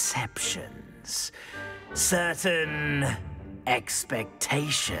preconceptions. Certain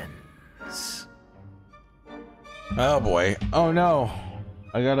expectations. Oh boy. Oh no.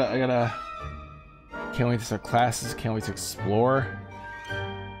 I gotta can't wait to start classes, can't wait to explore.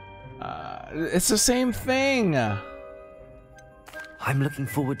 It's the same thing. I'm looking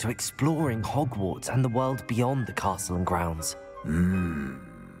forward to exploring Hogwarts and the world beyond the castle and grounds.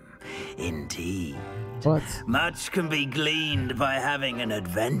 Indeed. What? Much can be gleaned by having an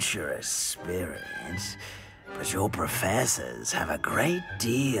adventurous spirit, but your professors have a great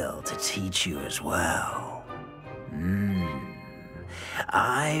deal to teach you as well.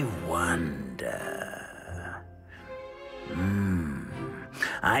 I wonder...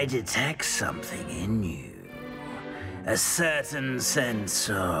 I detect something in you. A certain sense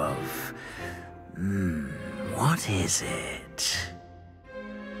of... what is it?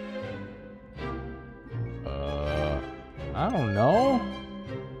 I don't know.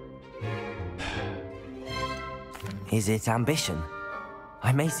 Is it ambition?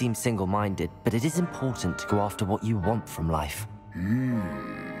 I may seem single-minded, but it is important to go after what you want from life.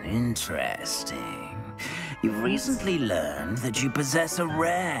 Interesting. You've recently learned that you possess a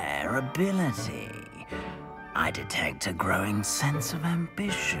rare ability. I detect a growing sense of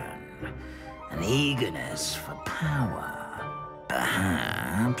ambition, an eagerness for power.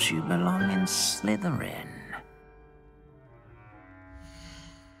 Perhaps you belong in Slytherin.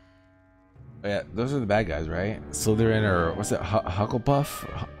 Oh, yeah, those are the bad guys, right? Slytherin, or what's it?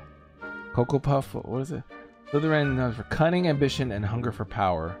 Hucklepuff? Cocoa Puff? What is it? Slytherin knows for cunning, ambition, and hunger for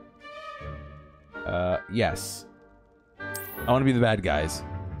power. Yes. I want to be the bad guys.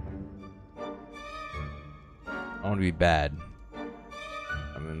 I want to be bad.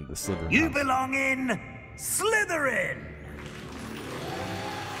 I'm in the Slytherin. You belong in Slytherin!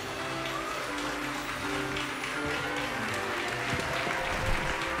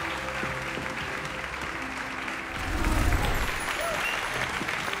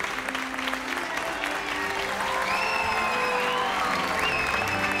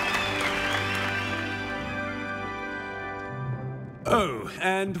 Oh,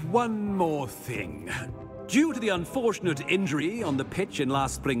 and one more thing. Due to the unfortunate injury on the pitch in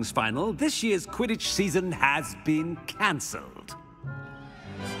last spring's final, this year's Quidditch season has been cancelled.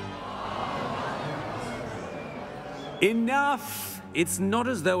 Enough! It's not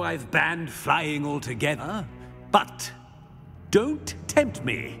as though I've banned flying altogether, but don't tempt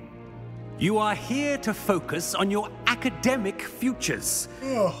me. You are here to focus on your academic futures.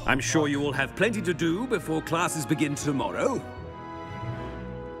 I'm sure you will have plenty to do before classes begin tomorrow.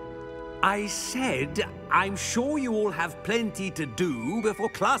 I said, I'm sure you all have plenty to do before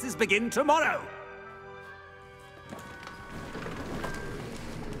classes begin tomorrow.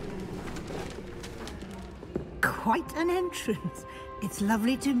 Quite an entrance. It's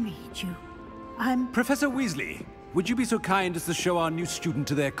lovely to meet you. Professor Weasley, would you be so kind as to show our new student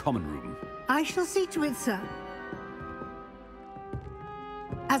to their common room? I shall see to it, sir.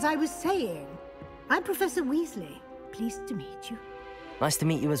 As I was saying, I'm Professor Weasley. Pleased to meet you. Nice to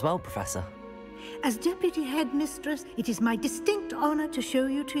meet you as well, Professor. As Deputy Headmistress, it is my distinct honor to show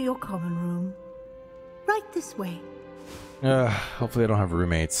you to your common room. Right this way. Hopefully I don't have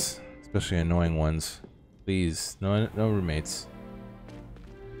roommates, especially annoying ones. Please, no roommates.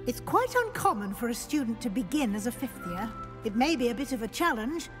 It's quite uncommon for a student to begin as a fifth year. It may be a bit of a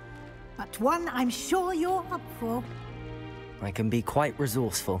challenge, but one I'm sure you're up for. I can be quite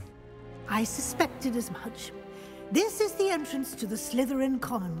resourceful. I suspected as much. This is the entrance to the Slytherin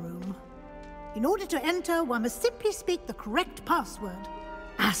common room. In order to enter, one must simply speak the correct password.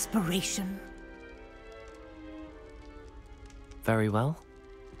 Aspiration. Very well.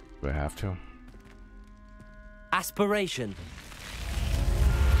 Do I have to? Aspiration.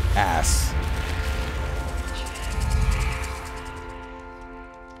 Ass.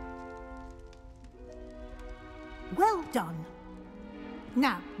 Well done.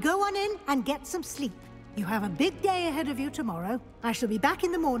 Now, go on in and get some sleep. You have a big day ahead of you tomorrow. I shall be back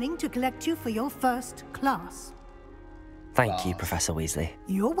in the morning to collect you for your first class. Thank you, Professor Weasley.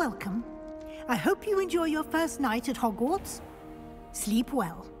 You're welcome. I hope you enjoy your first night at Hogwarts. Sleep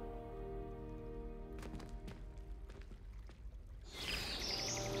well.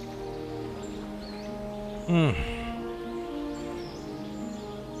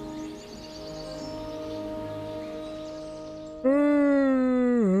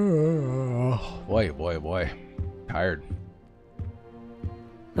 Boy. Tired.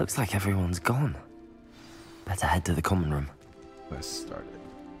 Looks like everyone's gone. Better head to the common room. Let's start it.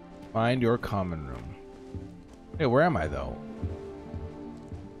 Find your common room. Hey, where am I though?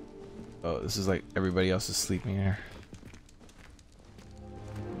 Oh, this is like everybody else is sleeping here.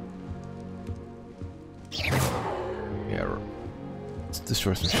 Yeah, let's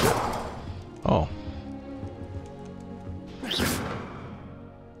destroy some shit. Oh.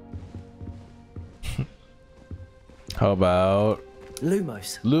 How about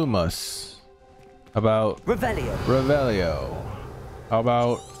Lumos? Lumos. How about Revelio? Revelio. How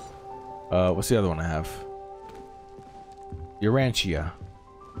about what's the other one I have? Urantia.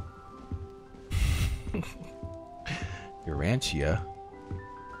 Urantia.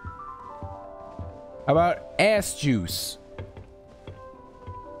 How about ass juice?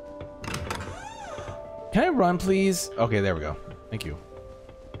 Can I run, please? Okay, there we go. Thank you.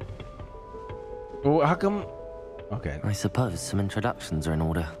 Well, how come? Okay. I suppose some introductions are in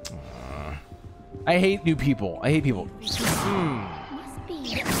order. I hate new people. I hate people.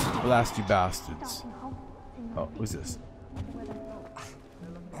 Blast you bastards. Oh, who's this?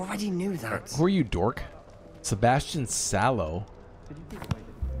 Already knew that. Who are you, dork? Sebastian Sallow.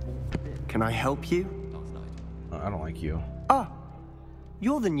 Can I help you? I don't like you. Ah,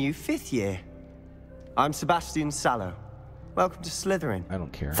 you're the new 5th year. I'm Sebastian Sallow. Welcome to Slytherin. I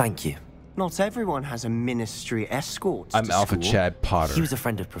don't care. Thank you. Not everyone has a ministry escort. I'm Alpha school. Chad Potter. He was a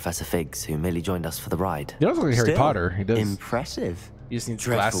friend of Professor Figgs who merely joined us for the ride. He does look like Harry Still, Potter. He does. Impressive. He just needs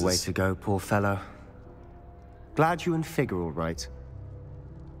Dreadful glasses. way to go, poor fellow. Glad you and Fig are all right.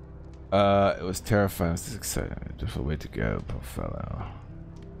 It was terrifying. It was exciting. Different way to go, poor fellow.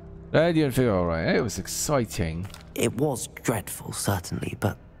 I didn't feel alright. It was exciting. It was dreadful, certainly,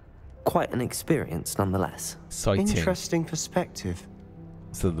 but quite an experience nonetheless. Exciting. Interesting perspective.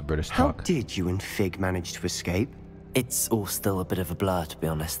 So the British How talk. did you and Fig manage to escape? It's all still a bit of a blur, to be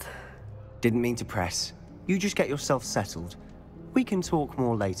honest. Didn't mean to press. You just get yourself settled. We can talk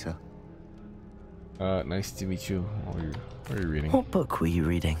more later. Nice to meet you. What are you reading? What book were you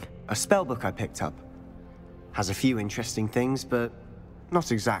reading? A spell book I picked up. Has a few interesting things, but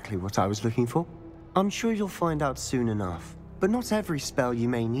not exactly what I was looking for. I'm sure you'll find out soon enough. But not every spell you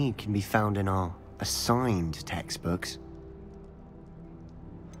may need can be found in our assigned textbooks.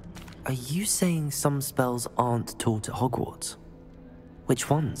 Are you saying some spells aren't taught at Hogwarts?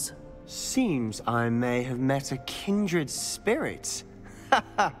 Which ones? Seems I may have met a kindred spirit.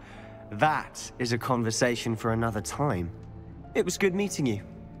 That is a conversation for another time. It was good meeting you.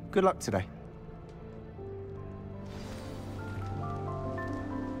 Good luck today.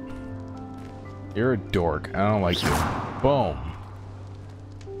 You're a dork. I don't like you. Boom.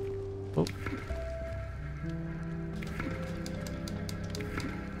 Oh.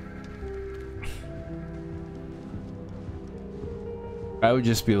 I would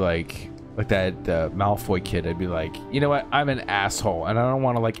just be like that Malfoy kid. I'd be like, you know what? I'm an asshole, and I don't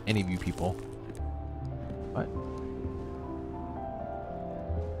want to like any of you people. What?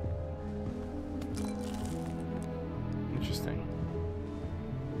 Interesting.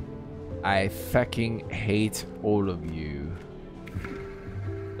 I fucking hate all of you.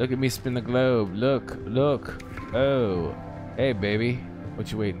 Look at me spin the globe. Look. Oh. Hey, baby.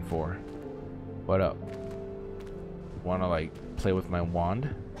 What you waiting for? What up? Wanna, like, play with my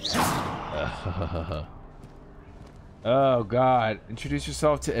wand? Oh, God. Introduce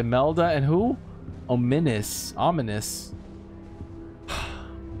yourself to Imelda and who? Ominous.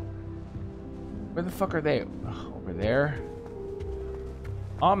 Where the fuck are they? Over there?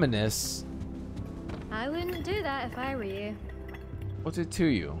 Ominous. I wouldn't do that if I were you. What's it to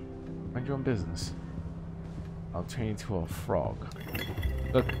you? Mind your own business. I'll turn you into a frog.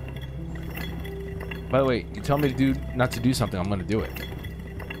 Look. By the way, you tell me to not to do something, I'm gonna do it.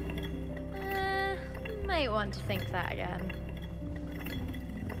 Might want to think that again.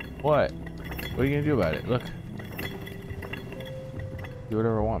 What? What are you gonna do about it? Look. Do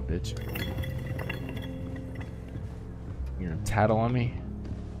whatever I want, bitch. You're gonna tattle on me?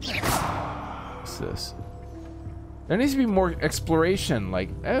 What's this? There needs to be more exploration. Like,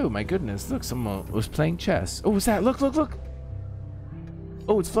 oh my goodness, look, someone was playing chess. Oh, what's that? Look, look, look.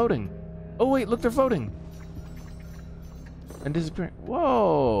 Oh, it's floating. Oh, wait, look, they're floating. And disappearing.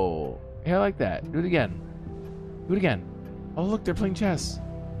 Whoa. Hey, I like that. Do it again. Do it again. Oh, look, they're playing chess.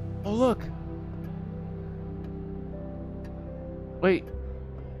 Oh, look. Wait.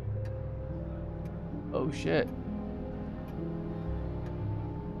 Oh, shit.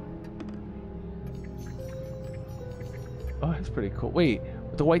 Oh, that's pretty cool. Wait,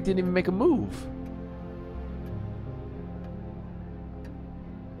 but the white didn't even make a move.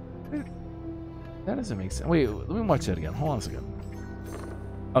 That doesn't make sense. Wait, let me watch that again. Hold on a second.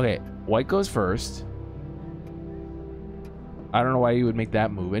 Okay, white goes first. I don't know why you would make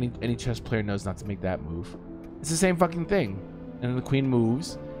that move. Any chess player knows not to make that move. It's the same fucking thing. And then the queen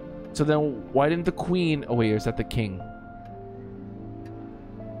moves. So then why didn't the queen... Oh, wait, or is that the king?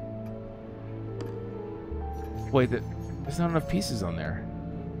 Wait, there's not enough pieces on there.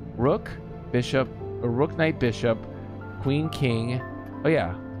 Rook, bishop, or rook, knight, bishop, queen, king. Oh,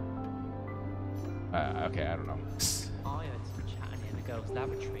 yeah. Okay, I don't know. I heard some chatting in the girls'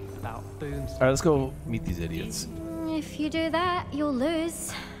 lavatory about booms. Alright, let's go meet these idiots. If you do that, you'll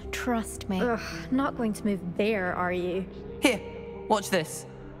lose. Trust me. Ugh, not going to move there, are you? Here, watch this.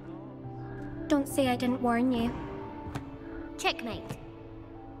 Don't say I didn't warn you. Checkmate.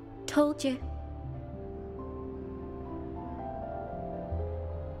 Told you.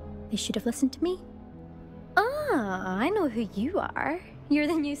 They should have listened to me. Ah, I know who you are. You're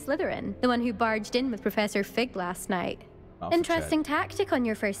the new Slytherin, the one who barged in with Professor Fig last night. Interesting tactic on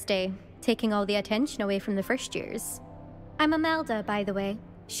your first day, taking all the attention away from the first years. I'm Imelda, by the way.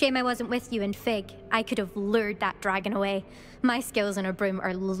 Shame I wasn't with you in Fig. I could have lured that dragon away. My skills on a broom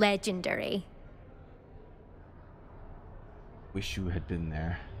are legendary. Wish you had been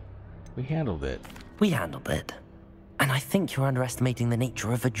there. We handled it. We handled it. And I think you're underestimating the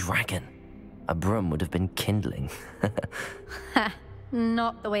nature of a dragon. A broom would have been kindling. Ha,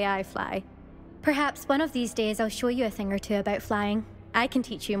 not the way I fly. Perhaps one of these days I'll show you a thing or two about flying. I can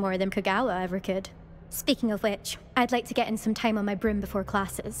teach you more than Kogawa ever could. Speaking of which, I'd like to get in some time on my broom before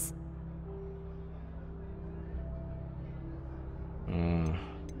classes. You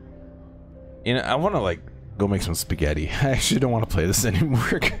know, I want to, like, go make some spaghetti. I actually don't want to play this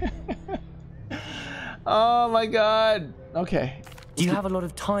anymore. Oh my god. Okay. Do you have a lot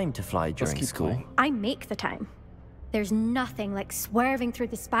of time to fly during school? I make the time. There's nothing like swerving through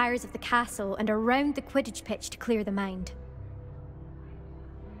the spires of the castle and around the Quidditch pitch to clear the mind.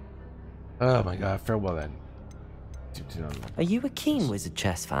 Oh my god, farewell then. Are you a keen wizard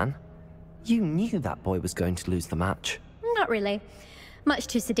chess fan? You knew that boy was going to lose the match. Not really. Much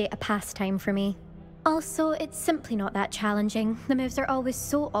too sedate a pastime for me. Also, it's simply not that challenging. The moves are always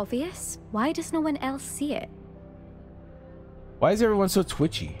so obvious. Why does no one else see it? Why is everyone so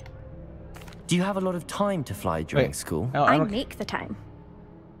twitchy? Do you have a lot of time to fly during school? No, I make the time.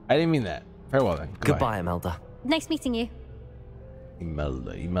 I didn't mean that. Farewell then. Goodbye, Imelda. Nice meeting you.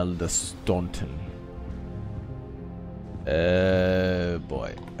 Imelda Staunton.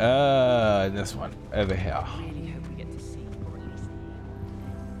 Boy. This one. Over here. Really hope we get to see, or at least...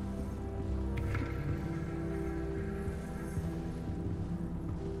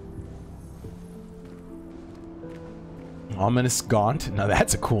 Ominous Gaunt. Now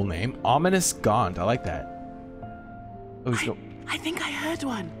that's a cool name. Ominous Gaunt. I like that. Oh, he's I think I heard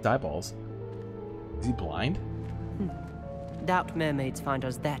one. eyeballs. Is he blind? Doubt mermaids find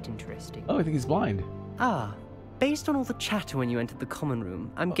us that interesting. Oh, I think he's blind. Ah, based on all the chatter when you entered the common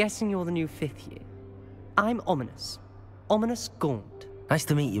room, I'm guessing you're the new 5th year. I'm Ominous. Ominous Gaunt. Nice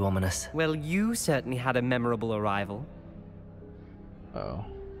to meet you, Ominous. Well, you certainly had a memorable arrival. Oh.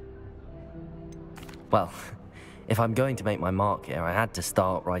 Well, if I'm going to make my mark here, I had to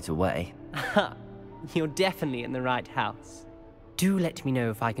start right away. Ha! You're definitely in the right house. Do let me know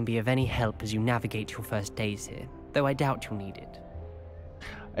if I can be of any help as you navigate your first days here, though I doubt you'll need it.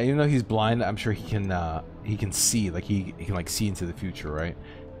 And even though he's blind, I'm sure he can see, like he can like see into the future, right?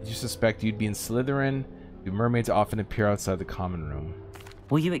 Did you suspect you'd be in Slytherin? Do mermaids often appear outside the common room?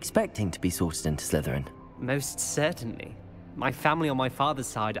 Were you expecting to be sorted into Slytherin? Most certainly. My family on my father's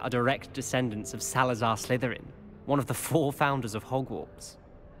side are direct descendants of Salazar Slytherin, one of the 4 founders of Hogwarts.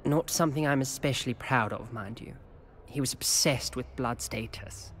 Not something I'm especially proud of, mind you. He was obsessed with blood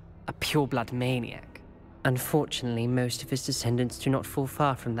status, a pure-blood maniac. Unfortunately, most of his descendants do not fall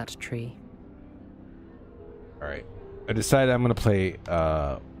far from that tree. Alright. I decided I'm gonna play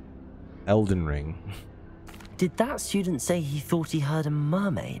Elden Ring. Did that student say he thought he heard a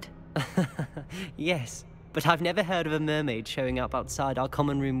mermaid? Yes, but I've never heard of a mermaid showing up outside our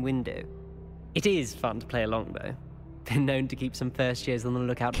common room window. It is fun to play along, though. Been known to keep some first years on the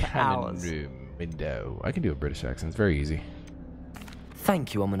lookout for hours. Common room window. I can do a British accent. It's very easy.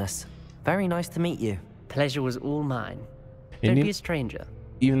 Thank you, Ominous. Very nice to meet you. Pleasure was all mine. Don't be a stranger.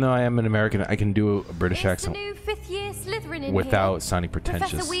 Even though I am an American, I can do a British accent new 5th year Slytherin in without here. sounding pretentious.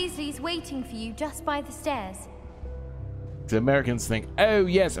 Professor Weasley's waiting for you just by the stairs. The Americans think, oh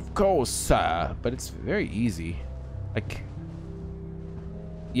yes, of course, sir. But it's very easy. Like,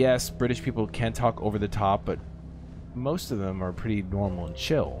 yes, British people can talk over the top, but most of them are pretty normal and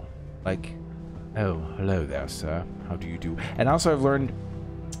chill. Like, oh, hello there, sir. How do you do? And also I've learned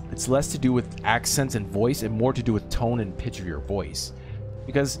it's less to do with accents and voice and more to do with tone and pitch of your voice.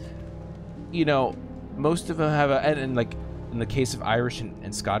 Because, you know, most of them have a, and like in the case of Irish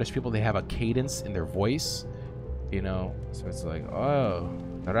and Scottish people, they have a cadence in their voice. You know, so it's like, oh,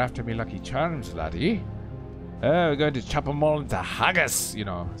 they're after me lucky charms, laddie. Oh, we're going to chop them all into haggis. You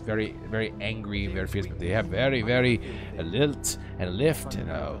know, it's very, very angry, very fierce, but they have very, very a lilt and a lift and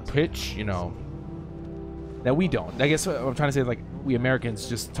a pitch, you know. Now we don't. I guess what I'm trying to say is, like, we Americans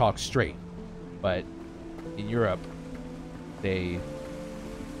just talk straight. But in Europe, they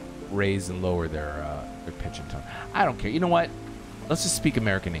raise and lower their pitch and tone. I don't care. You know what? Let's just speak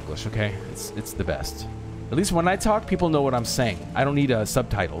American English, okay? It's the best. At least when I talk, people know what I'm saying. I don't need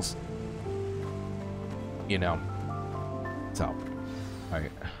subtitles. You know. So, all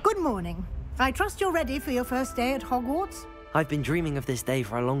right. Good morning. I trust you're ready for your first day at Hogwarts? I've been dreaming of this day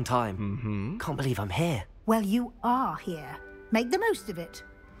for a long time. Can't believe I'm here. Well, you are here. Make the most of it.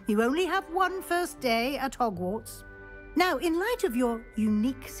 You only have one first day at Hogwarts. Now, in light of your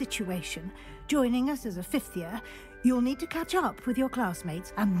unique situation, joining us as a 5th year, you'll need to catch up with your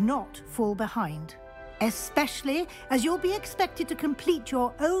classmates and not fall behind. Especially as you'll be expected to complete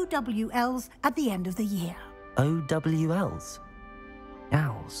your OWLs at the end of the year. OWLs?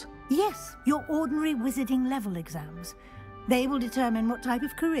 Owls? Yes, your ordinary wizarding level exams. They will determine what type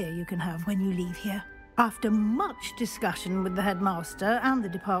of career you can have when you leave here. After much discussion with the headmaster and the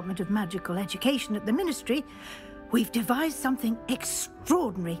Department of Magical Education at the Ministry, we've devised something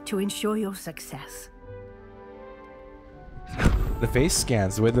extraordinary to ensure your success. The face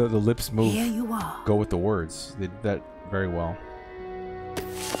scans, the way the lips move, Here you are. go with the words. They did that very well.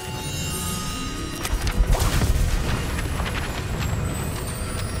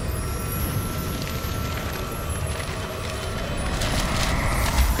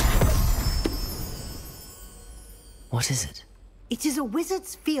 What is it? It is a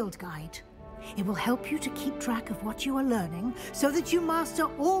wizard's field guide. It will help you to keep track of what you are learning so that you master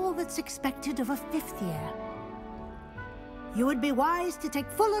all that's expected of a 5th year. You would be wise to take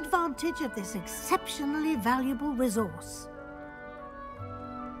full advantage of this exceptionally valuable resource.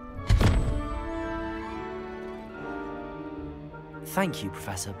 Thank you,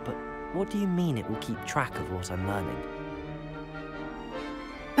 Professor, but what do you mean it will keep track of what I'm learning?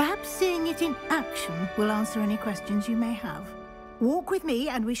 Perhaps seeing it in action will answer any questions you may have. Walk with me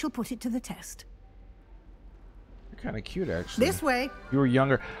and we shall put it to the test. You're kind of cute, actually. This way. You were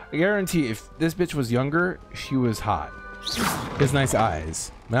younger. I guarantee if this bitch was younger, she was hot. She has nice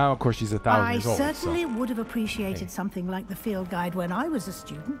eyes. Now, of course, she's 1,000 years old. I certainly would have appreciated something like the field guide when I was a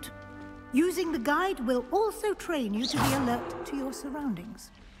student. Using the guide will also train you to be alert to your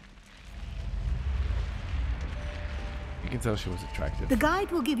surroundings. You can tell she was attractive. The guide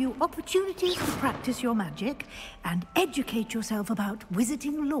will give you opportunities to practice your magic and educate yourself about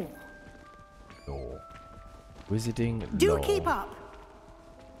wizarding lore. Lore. Wizarding Do lore. keep up.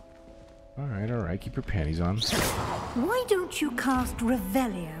 All right. Keep your panties on. Why don't you cast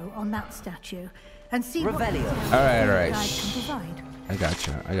Revelio on that statue and see Revelio. what All right. guide can provide?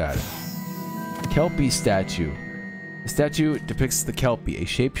 I got it. Kelpie statue. The statue depicts the Kelpie, a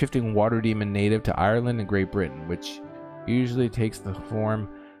shape-shifting water demon native to Ireland and Great Britain, which usually takes the form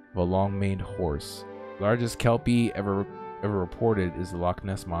of a long-maned horse. The largest Kelpie ever reported is the Loch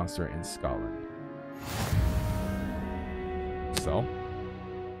Ness Monster in Scotland. So?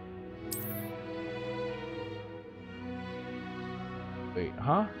 Wait,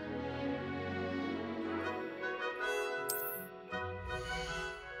 huh?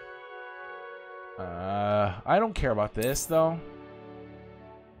 I don't care about this, though.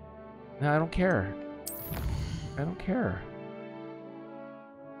 No, I don't care. I don't care.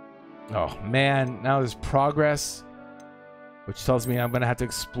 Oh, man. Now there's progress, which tells me I'm going to have to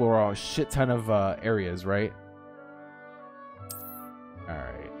explore a shit ton of areas, right? All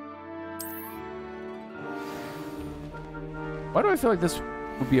right. Why do I feel like this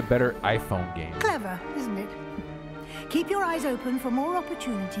would be a better iPhone game? Clever, isn't it? Keep your eyes open for more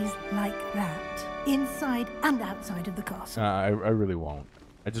opportunities like that, inside and outside of the castle. I really won't.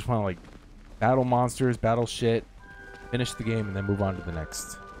 I just want to, like, battle monsters, battle shit, finish the game, and then move on to the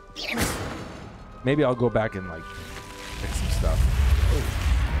next. Maybe I'll go back and, like, fix some stuff. Oh.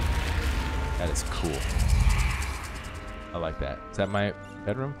 That is cool. I like that. Is that my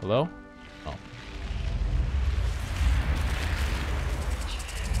bedroom? Hello? Oh.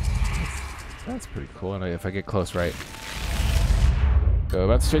 That's pretty cool. And if I get close, right? Go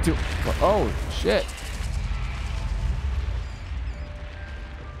about straight to... Oh, shit.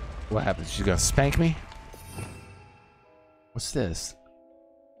 What happens? She's gonna spank me? What's this?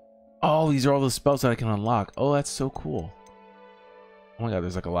 Oh, these are all the spells that I can unlock. Oh, that's so cool. Oh my god,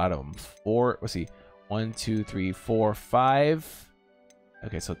 there's like a lot of them. Let's see. 1, 2, 3, 4, 5.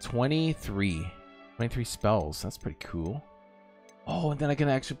 Okay, so 23. 23 spells. That's pretty cool. Oh, and then I can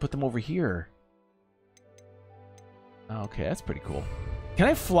actually put them over here. Okay, that's pretty cool. Can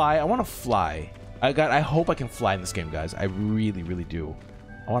I fly? I want to fly. I hope I can fly in this game, guys. I really, really do.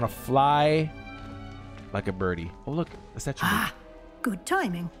 I want to fly like a birdie. Oh, look, the statue. Ah, good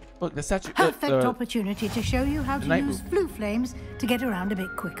timing. Look, the statue. Perfect opportunity to show you how to use flue flames to get around a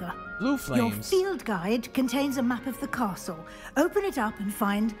bit quicker. Flue flames. Your field guide contains a map of the castle. Open it up and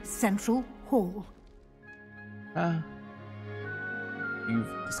find Central Hall.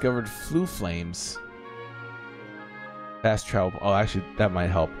 You've discovered flue flames. Fast travel. Oh, actually, that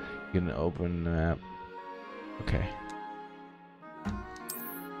might help. You can open the map. Okay.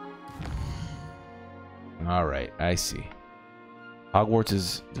 All right, I see. Hogwarts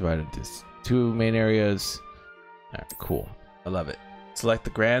is divided into 2 main areas. All right, cool. I love it. Select the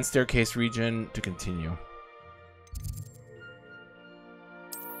Grand Staircase region to continue.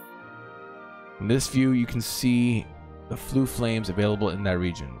 In this view, you can see the flue flames available in that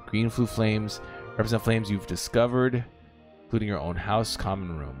region. Green flue flames represent flames you've discovered, including your own house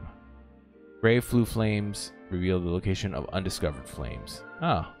common room. Gray flue flames reveal the location of undiscovered flames.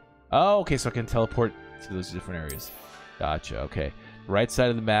 Oh, okay, so I can teleport to those different areas. Gotcha, okay. The right side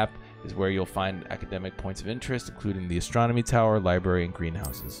of the map is where you'll find academic points of interest, including the astronomy tower, library, and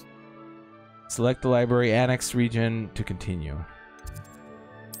greenhouses. Select the library annex region to continue.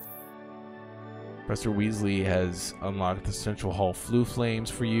 Professor Weasley has unlocked the Central Hall flue flames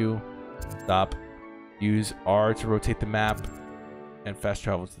for you. Stop. Use R to rotate the map and fast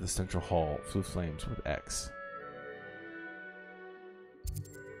travel to the Central Hall flue flames with X.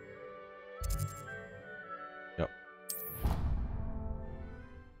 Yep.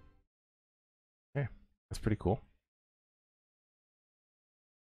 Okay, that's pretty cool.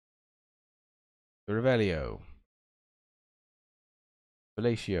 The Revelio.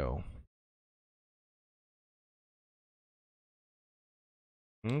 Fellatio.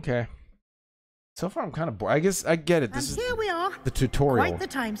 Okay. So far, I'm kind of bored. I guess I get it. This is here we are. The tutorial. Quite the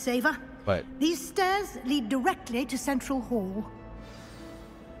time saver. But these stairs lead directly to Central Hall.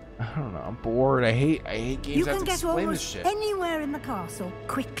 I don't know. I'm bored. I hate games You that have can to get explain this almost shit. anywhere in the castle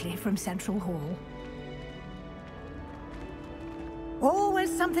quickly from Central Hall.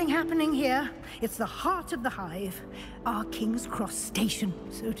 Always something happening here. It's the heart of the hive, our King's Cross station,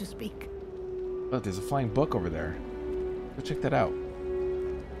 so to speak. Look, there's a flying book over there. Go check that out.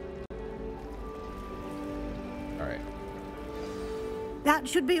 Alright. That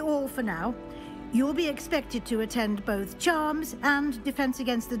should be all for now. You'll be expected to attend both Charms and Defense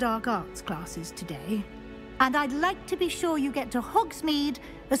Against the Dark Arts classes today. And I'd like to be sure you get to Hogsmeade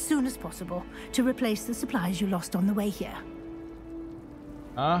as soon as possible to replace the supplies you lost on the way here.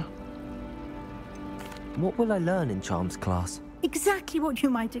 What will I learn in Charms class? Exactly what you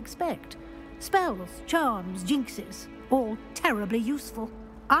might expect. Spells, charms, jinxes, all terribly useful.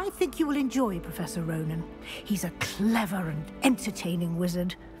 I think you will enjoy Professor Ronan. He's a clever and entertaining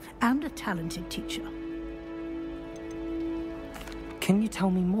wizard, and a talented teacher. Can you tell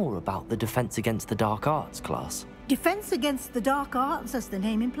me more about the Defense Against the Dark Arts class? Defense Against the Dark Arts, as the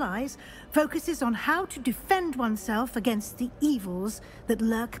name implies, focuses on how to defend oneself against the evils that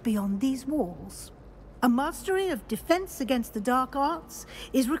lurk beyond these walls. A mastery of Defense Against the Dark Arts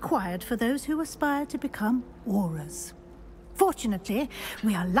is required for those who aspire to become Aurors. Fortunately,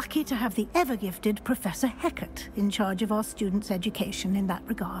 we are lucky to have the ever-gifted Professor Hecat in charge of our students' education in that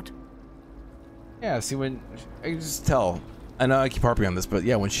regard. Yeah, see, when I just tell, I know I keep harping on this, but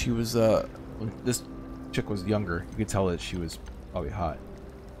yeah, when she was when this chick was younger, you could tell that she was probably hot.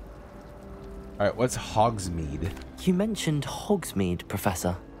 All right, what's Hogsmeade? You mentioned Hogsmeade,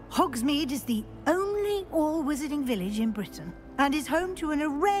 Professor. Hogsmeade is the only all-wizarding village in Britain and is home to an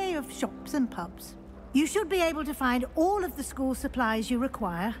array of shops and pubs. You should be able to find all of the school supplies you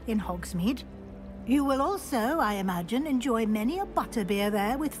require in Hogsmeade. You will also, I imagine, enjoy many a butterbeer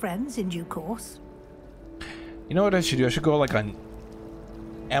there with friends in due course. You know what I should do? I should go like on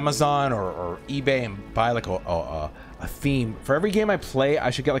Amazon or eBay and buy like a theme. For every game I play, I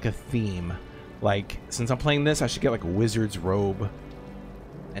should get like a theme. Like, since I'm playing this, I should get like a wizard's robe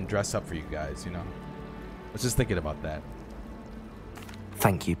and dress up for you guys, you know? I was just thinking about that.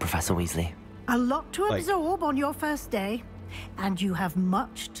 Thank you, Professor Weasley. A lot to absorb on your first day, and you have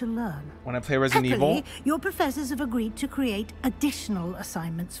much to learn. When I play Resident Evil, your professors have agreed to create additional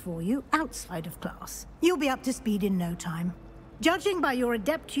assignments for you outside of class. You'll be up to speed in no time. Judging by your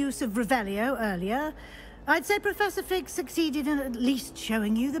adept use of Revelio earlier, I'd say Professor Fig succeeded in at least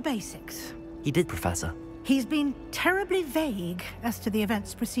showing you the basics. He did, Professor. He's been terribly vague as to the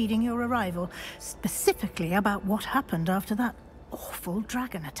events preceding your arrival, specifically about what happened after that awful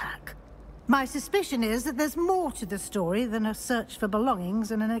dragon attack. My suspicion is that there's more to the story than a search for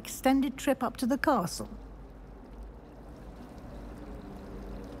belongings and an extended trip up to the castle.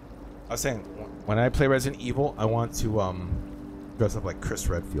 I was saying, when I play Resident Evil, I want to dress up like Chris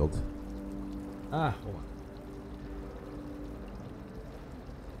Redfield. Ah, hold on.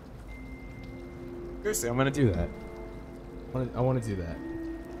 Seriously, I'm gonna do that. I want to do that.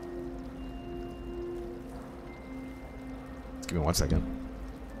 Just give me 1 second.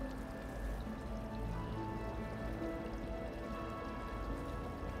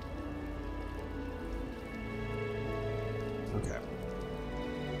 Okay.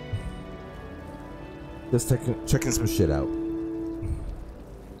 Just checking some shit out.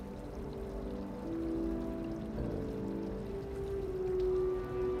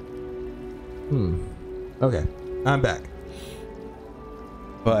 Okay, I'm back.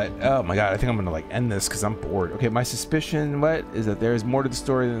 But oh my god, I think I'm gonna like end this because I'm bored. Okay, my suspicion, what is that there is more to the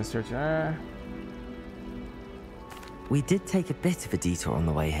story than the search. We did take a bit of a detour on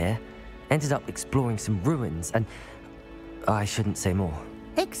the way here. Ended up exploring some ruins, and I shouldn't say more.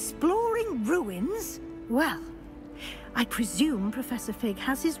 Exploring ruins? Well, I presume Professor Fig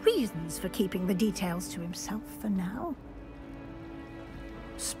has his reasons for keeping the details to himself for now.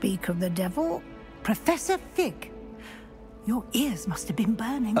 Speak of the devil, Professor Fig. Your ears must have been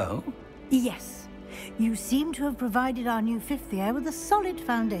burning. Oh? Yes. You seem to have provided our new fifth year with a solid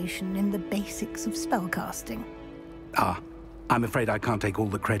foundation in the basics of spellcasting. Ah, I'm afraid I can't take all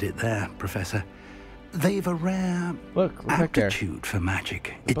the credit there, Professor. They've a rare aptitude for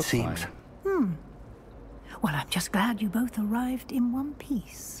magic, it seems. Well, I'm just glad you both arrived in one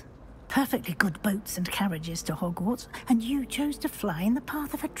piece. Perfectly good boats and carriages to Hogwarts, and you chose to fly in the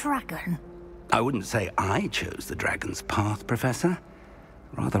path of a dragon. I wouldn't say I chose the dragon's path, Professor.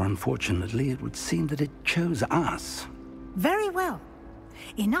 Rather unfortunately, it would seem that it chose us. Very well.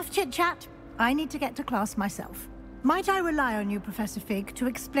 Enough chit-chat. I need to get to class myself. Might I rely on you, Professor Fig, to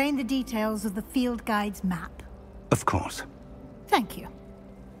explain the details of the field guide's map? Of course. Thank you.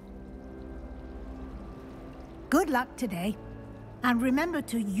 Good luck today. And remember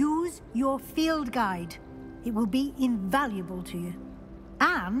to use your field guide. It will be invaluable to you.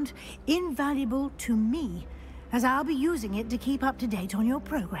 And invaluable to me, as I'll be using it to keep up to date on your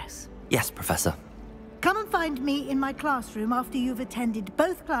progress. Yes, Professor. Come and find me in my classroom after you've attended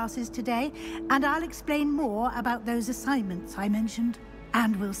both classes today, and I'll explain more about those assignments I mentioned.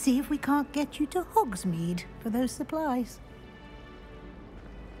 And we'll see if we can't get you to Hogsmeade for those supplies.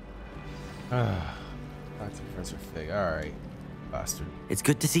 That's Professor Fig. Alright, bastard. It's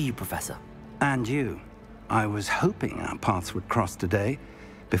good to see you, Professor. And you. I was hoping our paths would cross today,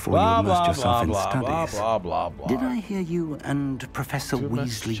 before you immersed yourself in studies. Did I hear you and Professor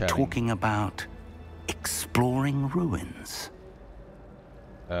Weasley talking about exploring ruins?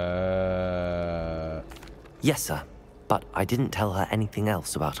 Yes, sir. But I didn't tell her anything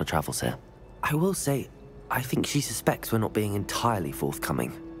else about our travels here. I will say, I think she suspects we're not being entirely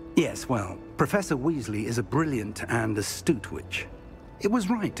forthcoming. Yes, well, Professor Weasley is a brilliant and astute witch. It was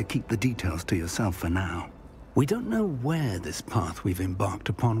right to keep the details to yourself for now. We don't know where this path we've embarked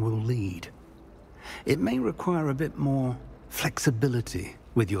upon will lead. It may require a bit more flexibility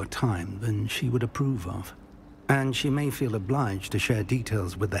with your time than she would approve of. And she may feel obliged to share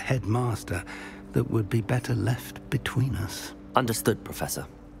details with the headmaster that would be better left between us. Understood, Professor.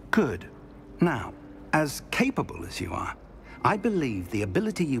 Good. Now, as capable as you are, I believe the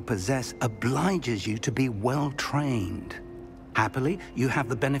ability you possess obliges you to be well trained. Happily, you have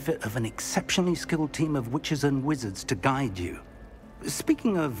the benefit of an exceptionally skilled team of witches and wizards to guide you.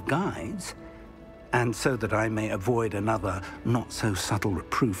 Speaking of guides, and so that I may avoid another not-so-subtle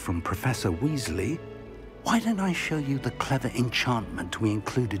reproof from Professor Weasley, why don't I show you the clever enchantment we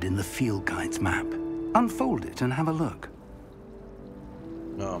included in the field guide's map? Unfold it and have a look.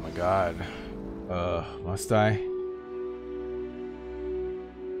 Oh my god. Must I?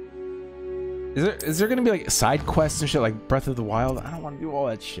 Is there gonna be like side quests and shit like Breath of the Wild? I don't want to do all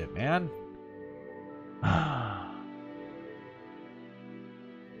that shit, man.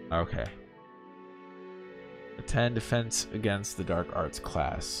 Okay. Attend defense against the dark arts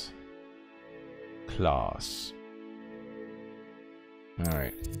class.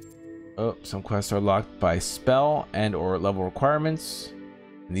 Alright. Oh, some quests are locked by spell and or level requirements.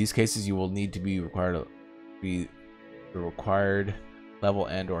 In these cases, you will need to be the required level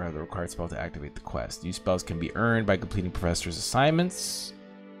and or have the required spell to activate the quest. These spells can be earned by completing professor's assignments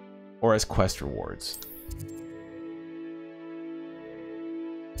or as quest rewards.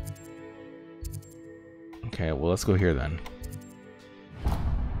 Okay, well, let's go here then.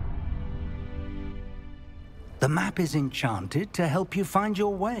 The map is enchanted to help you find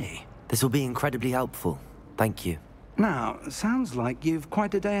your way. This will be incredibly helpful. Thank you. Now, sounds like you've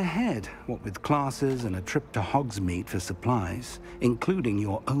quite a day ahead, what with classes and a trip to Hogsmeade for supplies, including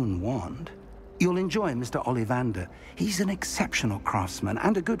your own wand. You'll enjoy Mr. Ollivander. He's an exceptional craftsman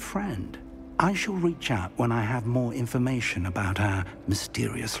and a good friend. I shall reach out when I have more information about our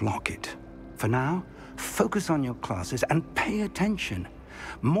mysterious locket. For now, focus on your classes and pay attention.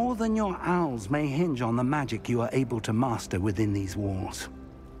 More than your owls may hinge on the magic you are able to master within these walls.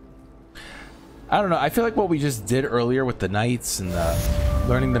 I don't know. I feel like what we just did earlier with the knights and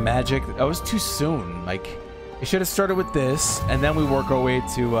learning the magic, that was too soon. Like, we should have started with this, and then we work our way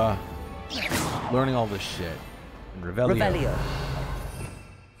to learning all this shit. And Revelio.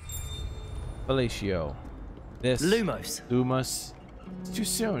 Revelio. This. Lumos. Lumos. It's too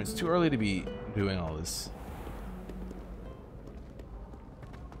soon. It's too early to be doing all this.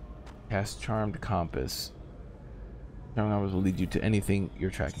 Cast Charmed Compass. Charmed Compass will lead you to anything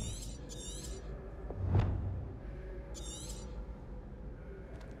you're tracking.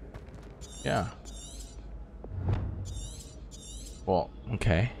 Yeah. Well,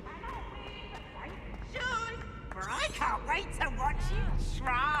 okay. For I can't wait to watch you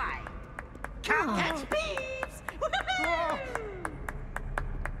try. Come catch bees!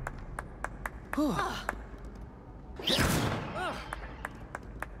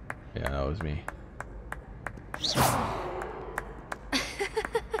 Yeah, that was me.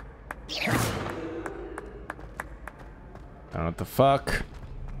 I don't know what the fuck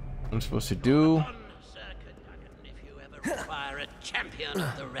I'm supposed to do. If you ever require a champion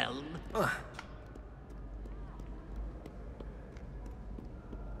of the realm.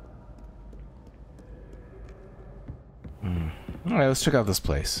 All right, let's check out this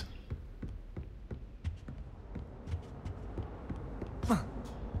place.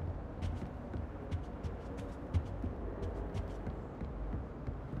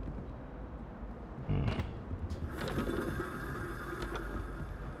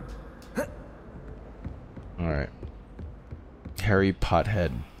 All right, Harry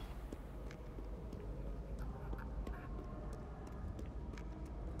Pothead.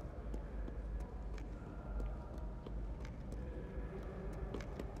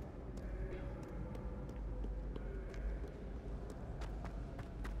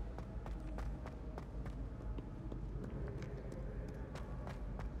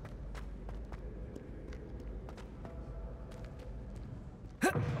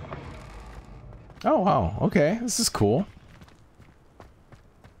 Oh wow, okay, this is cool.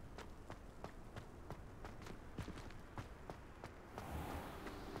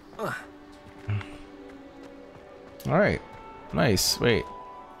 All right, nice. Wait,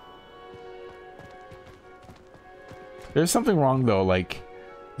 there's something wrong though. Like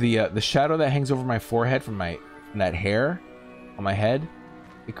the shadow that hangs over my forehead from that hair on my head,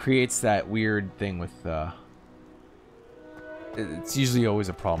 it creates that weird thing with. It's usually always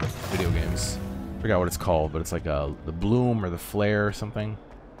a problem with video games. I forgot what it's called, but it's like the bloom or the flare or something.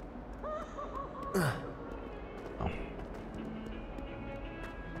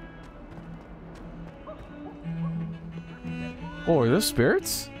 Oh, are those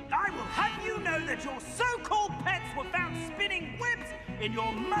spirits? I will have you know that your so-called pets were found spinning webs in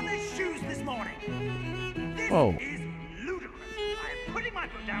your mother's shoes this morning. This is ludicrous. I am putting my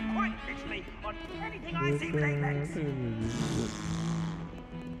foot down quite literally on anything I see with 8 legs.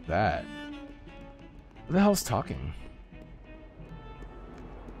 That. Who the hell's talking?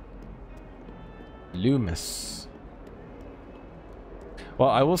 Loomis. Well,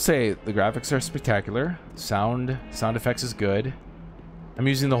 I will say the graphics are spectacular. Sound effects is good. I'm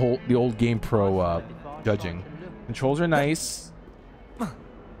using the old Game Pro judging. Controls are nice.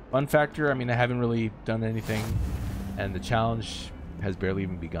 Fun factor, I mean, I haven't really done anything, and the challenge has barely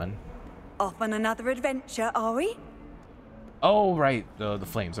even begun. Off on another adventure, are we? Oh, right, the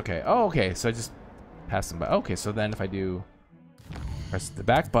flames. Okay. Oh, okay. So I just pass them by. Okay, so then if I do press the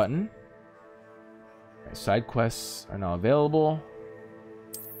back button, okay, side quests are now available.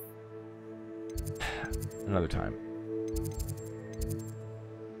 Another time.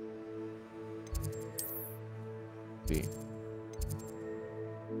 See.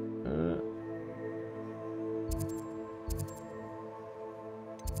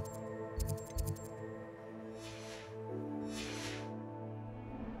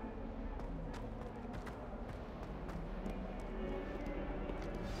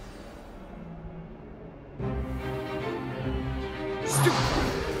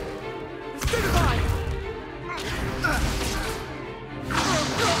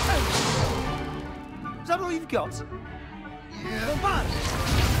 Is that all you've got?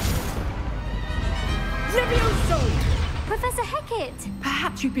 Levioso! Professor Hecat!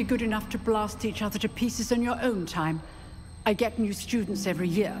 Perhaps you'd be good enough to blast each other to pieces in your own time. I get new students every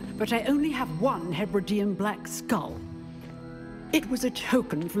year, but I only have one Hebridean black skull. It was a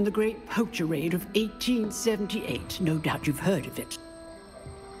token from the Great Poacher Raid of 1878. No doubt you've heard of it.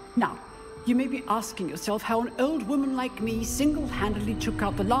 Now, you may be asking yourself how an old woman like me single-handedly took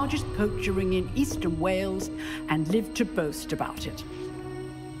out the largest poacher ring in eastern Wales and lived to boast about it.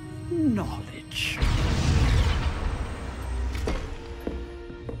 Knowledge.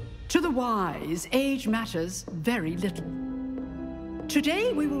 To the wise, age matters very little.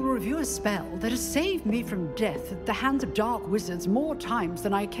 Today we will review a spell that has saved me from death at the hands of dark wizards more times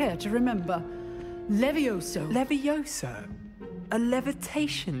than I care to remember. Levioso. Levioso? A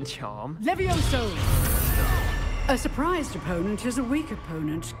levitation charm? Levioso! A surprised opponent is a weak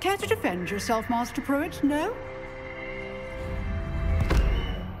opponent. Care to defend yourself, Master Pruitt? No?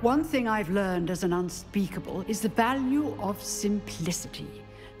 One thing I've learned as an unspeakable is the value of simplicity,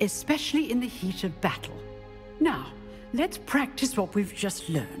 especially in the heat of battle. Now, let's practice what we've just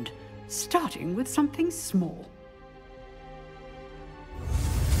learned, starting with something small.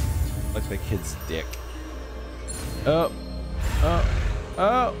 Like the kid's dick. Oh,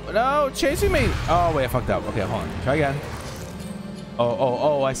 no, chasing me. Oh, wait, I fucked up. Okay, hold on. Try again.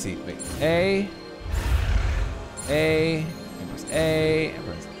 Oh, I see. Wait. A, and press A, and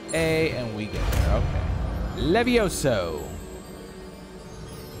press A, and we get there. Okay. Levioso.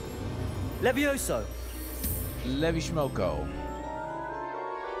 Levioso. Levishmoko.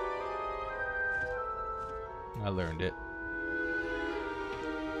 I learned it.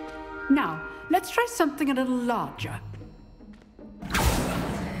 Now, let's try something a little larger.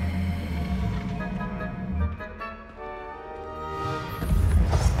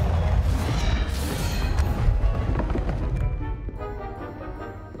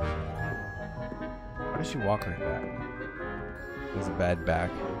 Why does she walk like that? There's a bad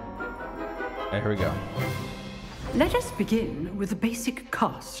back. Okay, here we go. Let us begin with the basic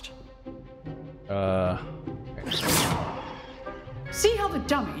cast. Okay. See how the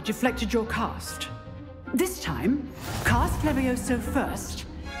dummy deflected your cast? This time, cast Levioso first,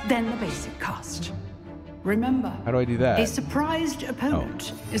 then the basic cast. Remember, How do I do that? a surprised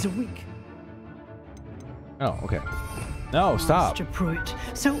opponent is a weak. Oh, okay. No, stop. Master Pruitt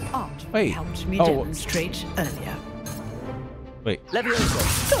so artfully Wait. helped me Oh. demonstrate earlier. Wait.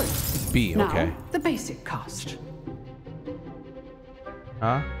 Levioso. Good. It's B, Now, okay. the basic cast.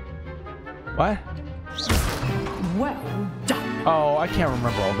 Huh? What? Well done. Oh, I can't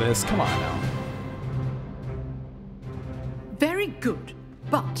remember all this. Come on now. Very good.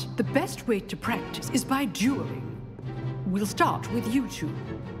 But the best way to practice is by dueling. We'll start with you two.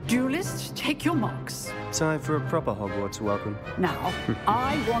 Duelists, take your marks. Time for a proper Hogwarts welcome. Now,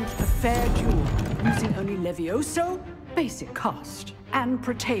 I want a fair duel, using only Levioso, basic cast, and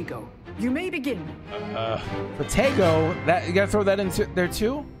Protego. You may begin. Protego? That you gotta throw that in there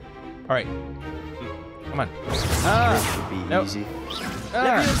too? All right. Come on. This should be easy.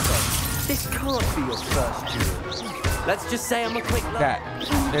 Levioso, this can't be your first duel. Let's just say I'm a quick learner. That.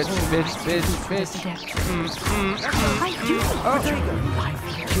 Bitch. I do Protego.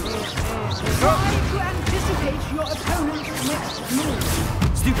 Try to anticipate your opponent's next move.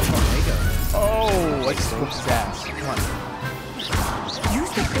 Stupid Protego. Oh, I just whooped his ass. Come on.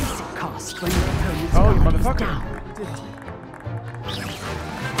 Use the basic cast when your opponent's Oh, you guard is motherfucker. down.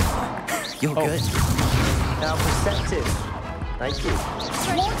 You're good. Now perceptive. Thank you.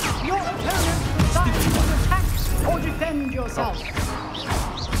 Want your opponent to decide to attack or defend yourself.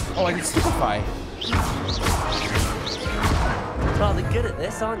 Oh, I can stupefy. Rather good at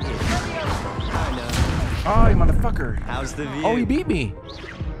this, aren't you? I know. Oh, you motherfucker. How's the view? Oh, he beat me.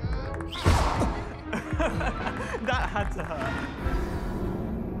 That had to hurt.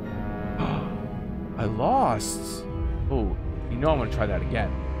 I lost. Oh, you know I'm gonna try that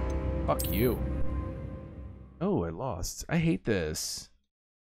again. Fuck you. Oh, I lost. I hate this.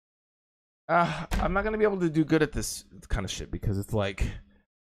 I'm not gonna be able to do good at this kind of shit because it's like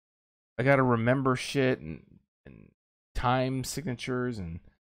I gotta remember shit and time signatures and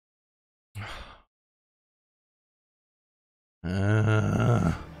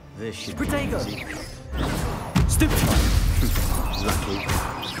This should Protego. Stupid. Lucky.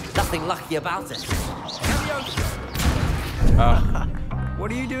 Nothing lucky about it.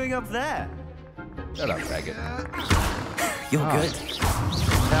 What are you doing up there? Shut up, faggot. You're good.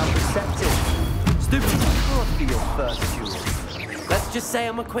 How perceptive. Stupid. Can't be your first duel. Let's just say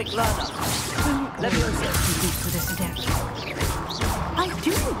I'm a quick learner. Let me for this adept. I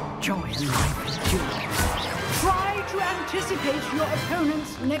do enjoy a lively duel. Try to anticipate your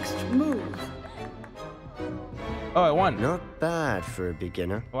opponent's next move. Oh, I won. Not bad for a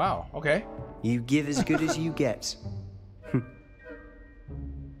beginner. Wow, okay. You give as good as you get.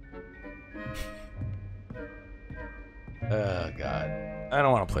 Oh, God. I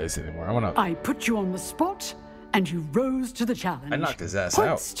don't want to play this anymore. I put you on the spot, and you rose to the challenge. I knocked his ass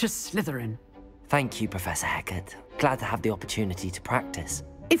Points out. to Slytherin. Thank you, Professor Heckard. Glad to have the opportunity to practice.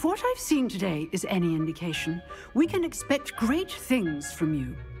 If what I've seen today is any indication, we can expect great things from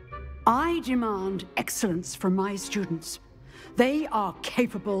you. I demand excellence from my students. They are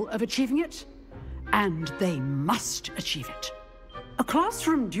capable of achieving it, and they must achieve it. A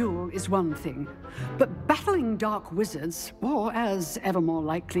classroom duel is one thing, but battling dark wizards, or as ever more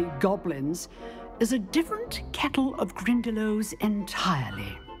likely, goblins, is a different kettle of Grindylows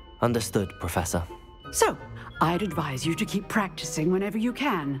entirely. Understood, Professor. So, I'd advise you to keep practicing whenever you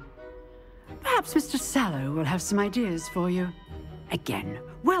can. Perhaps Mr. Sallow will have some ideas for you. Again,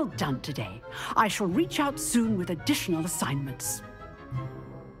 well done today. I shall reach out soon with additional assignments.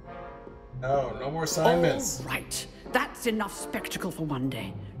 No, no more assignments. All right. That's enough spectacle for one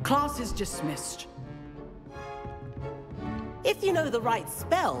day. Class is dismissed. If you know the right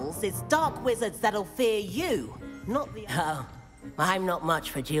spells, it's dark wizards that'll fear you, not the... Oh, I'm not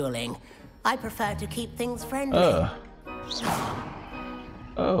much for dueling. I prefer to keep things friendly.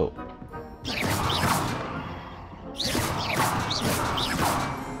 Oh.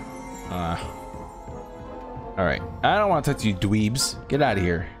 Alright. I don't want to talk to you dweebs. Get out of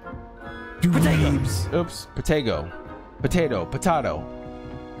here. Dweebs. Oops. Potato. Potato.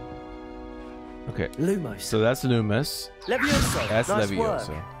 Okay. Lumos. So that's Lumos. Levioso. That's Nice Levioso.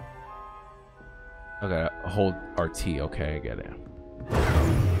 work. Okay, hold RT. Okay, I get it.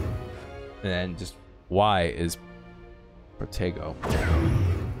 And then just Y is Protego.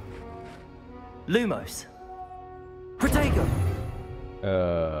 Lumos. Protego.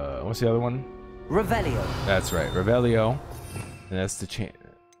 What's the other one? Revelio. That's right, Revelio. And that's to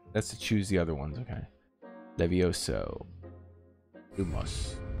choose the other ones. Okay. Levioso.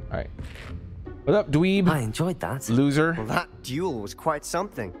 Lumos. All right. What up, dweeb? I enjoyed that. Loser. Well, that duel was quite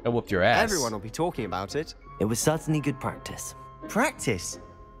something. I whooped your ass. Everyone will be talking about it. It was certainly good practice. Practice?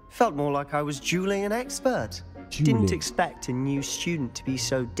 Felt more like I was dueling an expert. Didn't expect a new student to be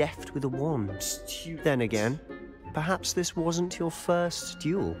so deft with a wand. Then again, perhaps this wasn't your first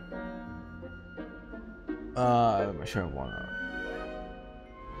duel. I'm sure I wanna.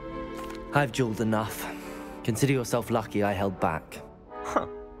 I've dueled enough. Consider yourself lucky I held back. Huh,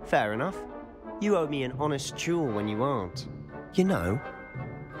 fair enough. You owe me an honest duel when you aren't. You know,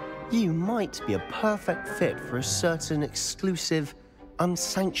 you might be a perfect fit for a certain exclusive,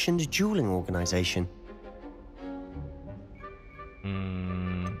 unsanctioned dueling organization.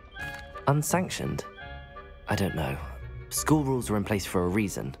 Unsanctioned? I don't know. School rules are in place for a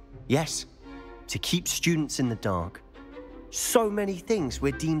reason. Yes, to keep students in the dark. So many things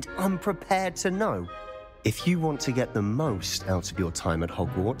we're deemed unprepared to know. If you want to get the most out of your time at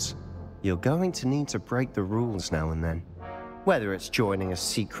Hogwarts, you're going to need to break the rules now and then. Whether it's joining a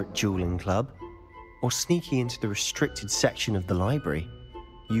secret dueling club, or sneaking into the restricted section of the library,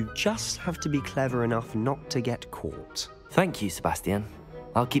 you just have to be clever enough not to get caught. Thank you, Sebastian.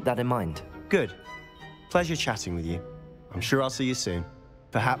 I'll keep that in mind. Good. Pleasure chatting with you. I'm sure I'll see you soon.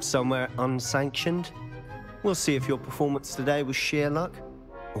 Perhaps somewhere unsanctioned? We'll see if your performance today was sheer luck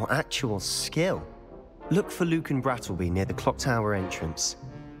or actual skill. Look for Luke and Brattleby near the clock tower entrance,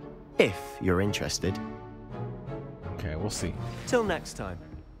 if you're interested. Okay, we'll see. Till next time.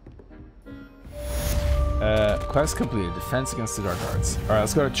 Quest completed. Defense against the dark arts. All right,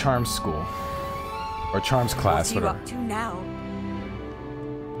 let's go to Charms School. Or Charms class, What are you whatever. up to now?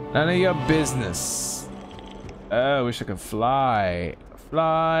 None of your business. I wish I could fly.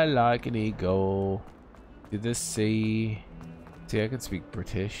 Fly like an eagle. To the sea. See, I can speak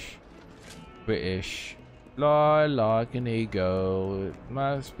British. Fly like an eagle.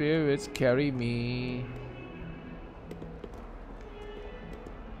 My spirits carry me.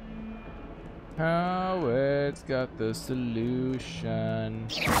 Howard's got the solution.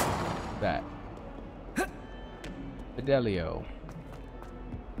 That. Fidelio.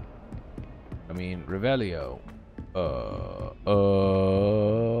 I mean, Revelio.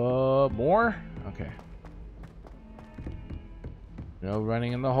 More? Okay. No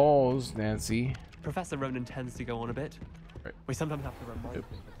running in the holes, Nancy. Professor Ronan tends to go on a bit. Right. We sometimes have to remind him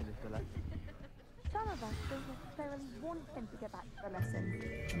that he is the left. Some of us don't necessarily want him to get back to the lesson.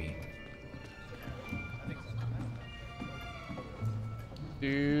 Me.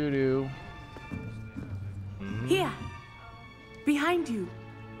 Doo-doo. Here. Behind you.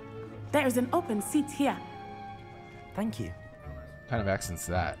 There is an open seat here. Thank you. What kind of accent's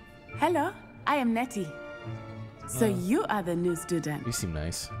that? Hello, I am Nettie. So you are the new student. You seem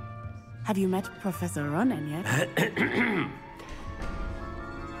nice. Have you met Professor Ronan yet?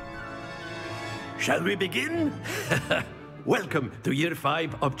 Shall we begin? Welcome to year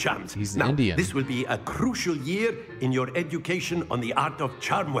 5 of Charms. He's now, Indian. This will be a crucial year in your education on the art of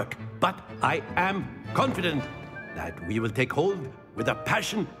charm work. But I am confident that we will take hold with the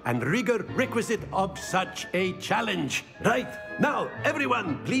passion and rigor requisite of such a challenge. Right, now,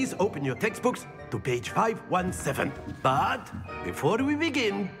 everyone, please open your textbooks to page 517. But before we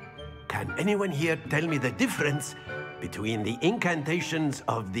begin, can anyone here tell me the difference between the incantations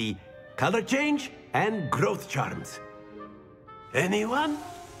of the color change and growth charms? Anyone?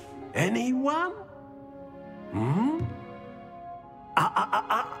 Anyone?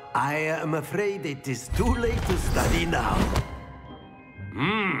 I am afraid it is too late to study now.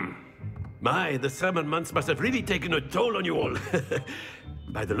 My, the summer months must have really taken a toll on you all.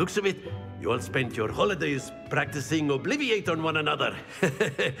 By the looks of it, you all spent your holidays practicing Obliviate on one another.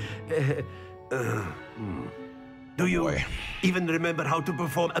 Do you even remember how to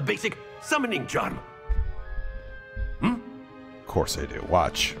perform a basic summoning charm? Of course I do.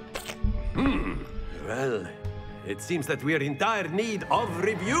 Watch. Well, it seems that we are in dire need of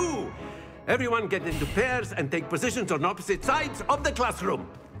review. Everyone get into pairs and take positions on opposite sides of the classroom.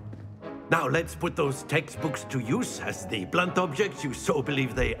 Now let's put those textbooks to use as the blunt objects you so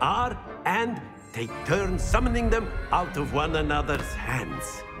believe they are, and take turns summoning them out of one another's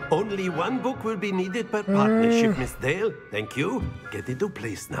hands. Only one book will be needed per partnership, Miss Dale. Thank you. Get into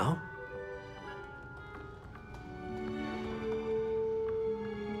place now.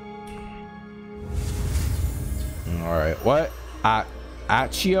 All right. What?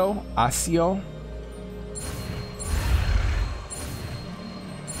 Accio? Accio?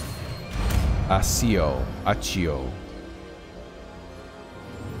 Accio. Accio.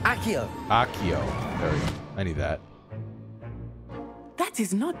 Accio. Accio. There we go. I need that. That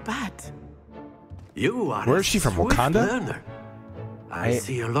is not bad. You are Where is she from? swift Wakanda? learner. I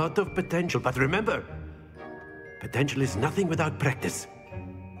see a lot of potential, but remember, potential is nothing without practice.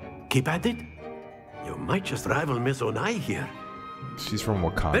 Keep at it. You might just rival Miss Onai here. She's from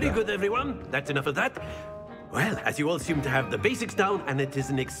Wakanda. Very good, everyone. That's enough of that. Well, as you all seem to have the basics down, and it is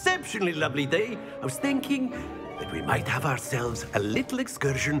an exceptionally lovely day, I was thinking that we might have ourselves a little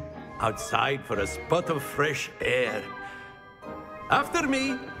excursion outside for a spot of fresh air. After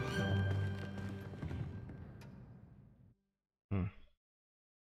me.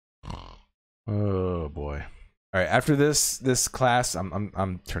 Oh boy. All right, after this class,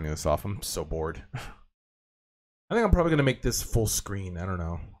 I'm turning this off. I'm so bored. I think I'm probably gonna make this full screen. I don't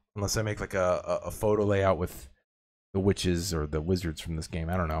know, unless I make like a photo layout with the witches or the wizards from this game.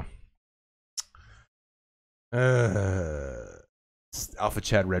 I don't know. Alpha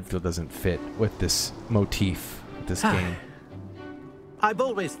Chad Redfield doesn't fit with this motif, with this game. I've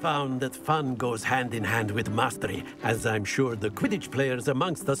always found that fun goes hand in hand with mastery, as I'm sure the Quidditch players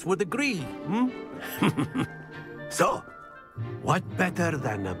amongst us would agree. So, what better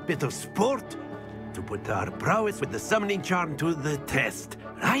than a bit of sport to put our prowess with the summoning charm to the test,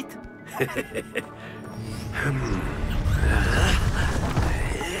 right?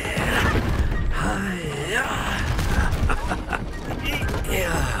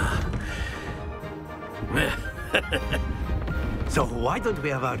 So why don't we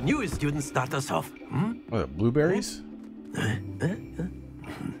have our newest student start us off? What, blueberries?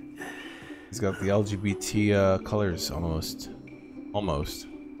 He's got the LGBT colors almost. Almost.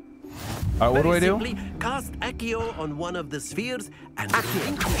 Alright, what do I do? Simply cast Accio on one of the spheres and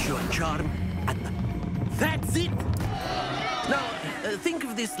relinquish your charm at the... That's it! Now, think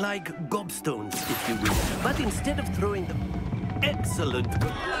of this like gobstones, if you will. But instead of throwing them... Excellent.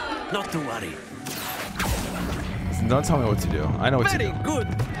 Not to worry. Listen, don't tell me what to do. I know what to do. Very good.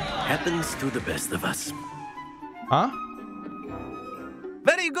 Happens to the best of us. Huh?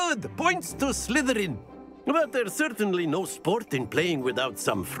 Very good. Points to Slytherin. But there's certainly no sport in playing without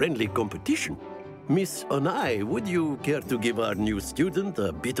some friendly competition. Miss Onai, would you care to give our new student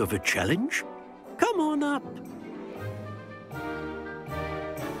a bit of a challenge? Come on up.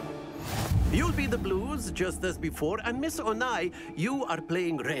 You'll be the blues, just as before, and Miss Onai, you are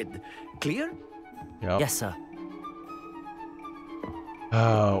playing red. Clear? Yep. Yes, sir.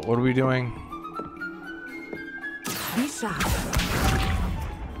 What are we doing? Be sharp.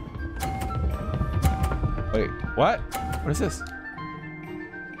 Wait, what? What is this?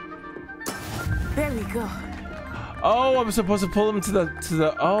 There we go. Oh, I'm supposed to pull him to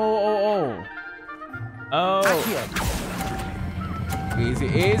the oh. Easy.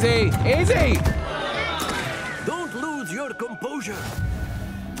 Don't lose your composure.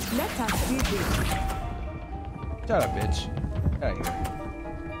 Let us see this. Shut up, bitch. Get out of here.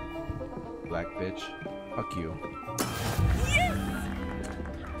 Black bitch. Fuck you. Yes!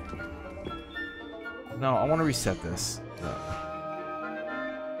 No, I want to reset this. No.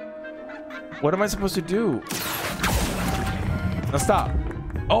 What am I supposed to do? Now stop.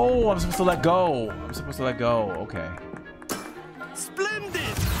 Oh, I'm supposed to let go. Okay.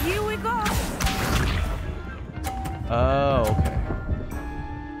 Splendid! Here we go. Oh, okay.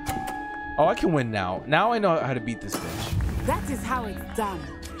 Oh, I can win now. Now I know how to beat this bitch. That is how it's done.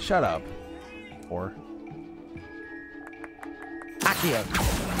 Shut up. Or. Accio.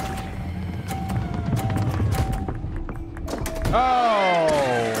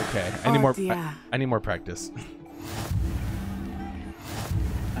 Oh, okay. I need more. Dear. I need more practice.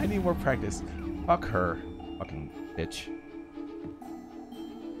 I need more practice. Fuck her, fucking bitch.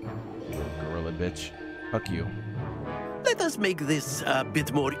 Gorilla bitch. Fuck you. Let us make this a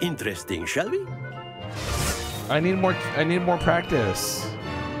bit more interesting, shall we? I need more practice.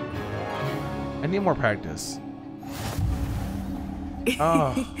 I need more practice.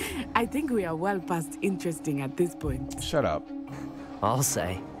 Oh. I think we are well past interesting at this point. Shut up. I'll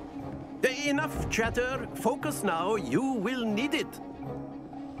say. Enough chatter. Focus now. You will need it.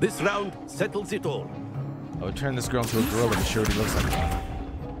 This round settles it all. I would turn this girl into a gorilla, but she already looks like one.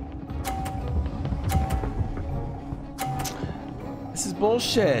 This is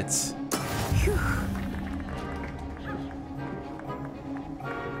bullshit.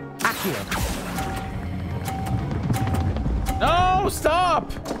 Accio. No,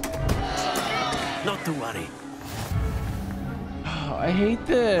 stop! Not to worry. Oh, I hate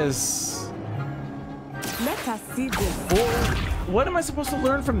this. Let us see this. What am I supposed to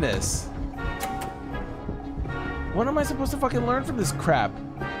learn from this? What am I supposed to fucking learn from this crap?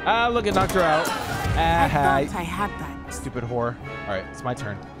 Ah, look, it knocked her out. I thought I had that. Stupid whore. All right, it's my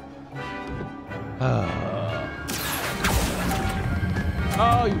turn.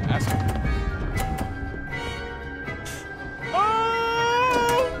 Oh, you asshole.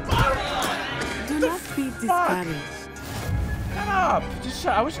 Do not be discouraged. Shut up. Just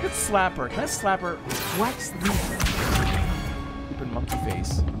shut. I wish I could slap her. Can I slap her? Watch this. Stupid monkey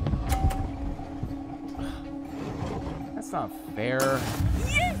face. That's not fair.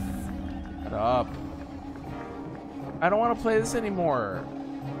 Yes! Shut up. I don't want to play this anymore.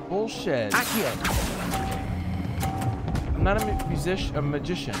 Bullshit. I'm not a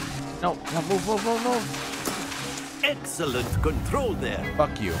magician. No, move. Excellent control there.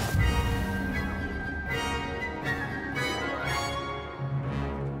 Fuck you.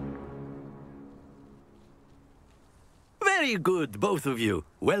 Very good, both of you.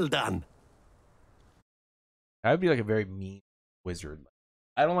 Well done. I would be like a very mean wizard.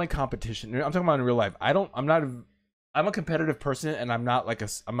 I don't like competition. I'm talking about in real life. I'm a competitive person, and I'm not like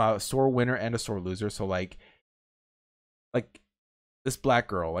I'm a sore winner and a sore loser. So like this black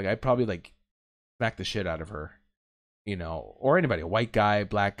girl, like I'd probably like smack the shit out of her, you know, or anybody, a white guy,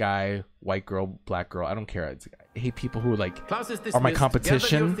 black guy, white girl, black girl. I don't care. I hate people who like are my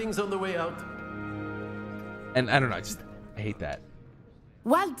competition. Gather your things on the way out. And I don't know. I hate that.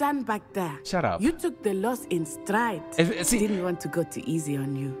 Well done back there. Shut up. You took the loss in stride. See, didn't want to go too easy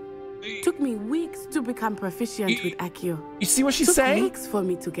on you. Took me weeks to become proficient with Accio. You see what she's saying? Took weeks for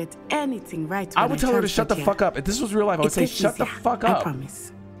me to get anything right. I would tell her to shut the fuck up. If this was real life, I would say shut the fuck up. I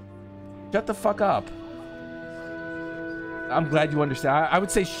promise. Shut the fuck up. I'm glad you understand. I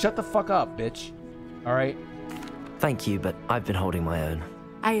would say shut the fuck up, bitch. All right. Thank you, but I've been holding my own.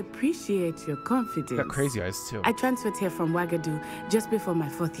 I appreciate your confidence. Got crazy eyes too. I transferred here from Wagadu just before my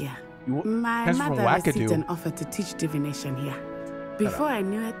 4th year. My transferred mother from received Wagadu? an offer to teach divination here. Before I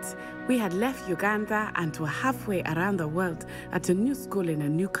knew it, we had left Uganda and were halfway around the world at a new school in a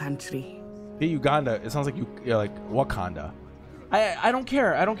new country. Hey, Uganda. It sounds like you're like Wakanda. I don't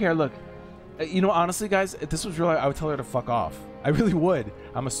care. I don't care. Look, you know, honestly, guys, if this was real, I would tell her to fuck off. I really would.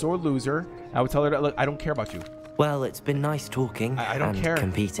 I'm a sore loser. I would tell her to look. I don't care about you. Well, it's been nice talking. I don't and care.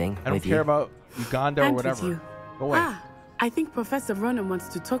 competing. I don't with care you. about Uganda or And with whatever. you. Go away. Ah, I think Professor Ronan wants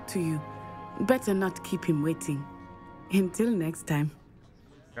to talk to you. Better not keep him waiting. Until next time.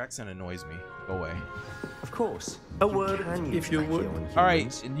 Your accent annoys me. Go away. Of course. A word, if you would. All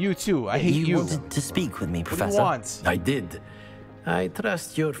right, and you too. I hate you. You wanted to speak with me, What do Professor. you want? I did. I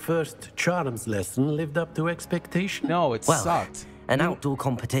trust your first charms lesson lived up to expectation. No, it sucked. An outdoor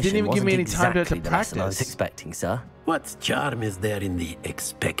competition Didn't even give wasn't me any time exactly to the lesson I was practice. expecting, sir. What charm is there in the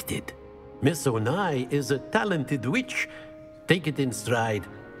expected? Miss Onai is a talented witch. Take it in stride.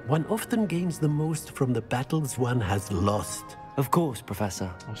 One often gains the most from the battles one has lost. Of course,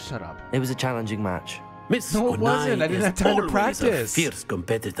 Professor. Oh, shut up. It was a challenging match. Miss No, it Onai wasn't. I didn't is have time to always practice. a fierce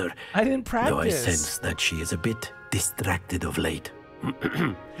competitor. I didn't Though I practice. sense that she is a bit distracted of late.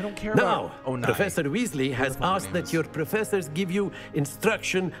 I don't care Now, about Onai. Professor Weasley has asked that your professors give you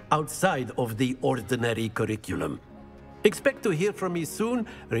instruction outside of the ordinary curriculum. Expect to hear from me soon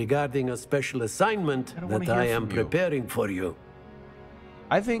regarding a special assignment that I am preparing for you.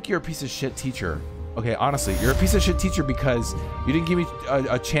 I think you're a piece of shit teacher. Okay, honestly, you're a piece of shit teacher because you didn't give me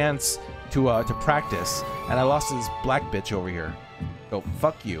a chance to practice, and I lost to this black bitch over here. So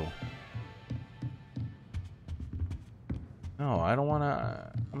fuck you. No, I don't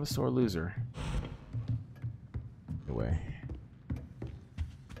wanna. I'm a sore loser. Anyway.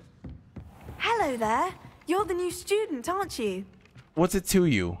 Hello there. You're the new student, aren't you? What's it to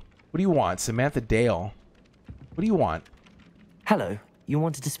you? What do you want, Samantha Dale? What do you want? Hello. You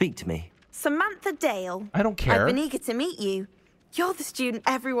wanted to speak to me? Samantha Dale. I don't care. I've been eager to meet you. You're the student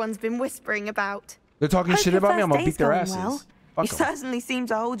everyone's been whispering about. They're talking Hope shit your about me. I'm first gonna day's beat their going asses. well. Fuck You 'em. certainly seem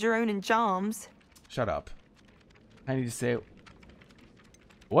to hold your own in charms. Shut up. I need to say it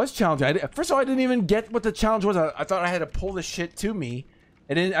was challenging. First of all, I didn't even get what the challenge was. I thought I had to pull this shit to me.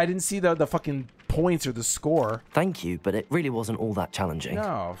 And I didn't see the fucking points or the score. Thank you, but it really wasn't all that challenging.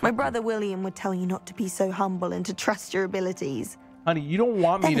 No. My brother William would tell you not to be so humble and to trust your abilities. Honey, you don't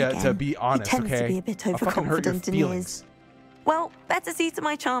want me Then to again, be honest, he tends okay? to be a bit I'll fucking hurt your overconfident in feelings. his. Well, better see to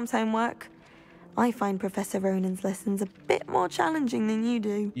my charms homework. I find Professor Ronan's lessons a bit more challenging than you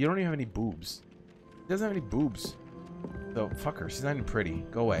do. You don't even have any boobs. He doesn't have any boobs. So fuck her. She's not even pretty.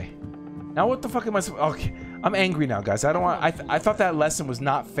 Go away. Now what the fuck am I supposed? Okay, I'm angry now, guys. I don't want. I thought that lesson was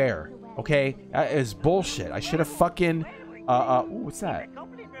not fair. Okay, that is bullshit. I should have fucking. Ooh, what's that?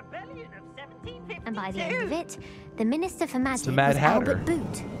 And by the end of it, the Minister for Magic the Mad was Hatter. Albert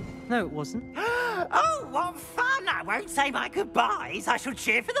Boot. No, it wasn't. Oh, what fun! I won't say my goodbyes. I shall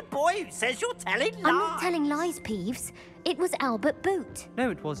cheer for the boy who says you're telling lies. I'm not telling lies, Peeves. It was Albert Boot. No,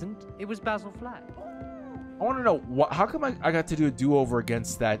 it wasn't. It was Basil Flack. I want to know how come I got to do a do-over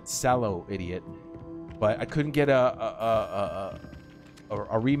against that Sallow idiot, but I couldn't get a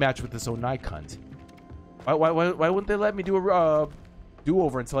rematch with this Onai cunt. Why wouldn't they let me do a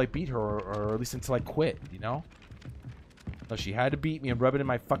do-over until I beat her, or at least until I quit? You know? No, she had to beat me and rub it in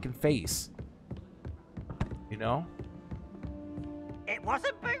my fucking face. You know? It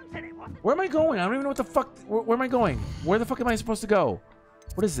wasn't Boots and it wasn't... Where am I going? I don't even know what the fuck. Where am I going? Where the fuck am I supposed to go?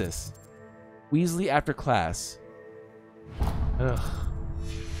 What is this? Weasley after class. Ugh.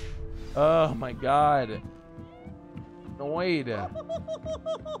 Oh my god. No, wait.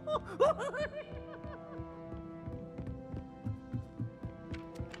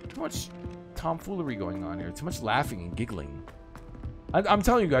 Too much tomfoolery going on here. Too much laughing and giggling. I'm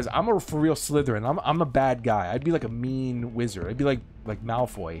telling you guys, I'm a for real Slytherin. I'm a bad guy. I'd be like a mean wizard. I'd be like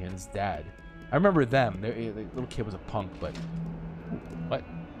Malfoy and his dad. I remember them. The little kid was a punk, but what?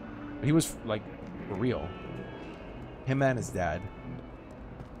 But he was like for real. Him and his dad.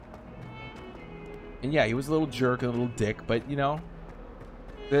 And yeah, he was a little jerk and a little dick, but you know,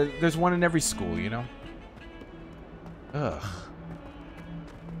 there's one in every school, you know. Ugh.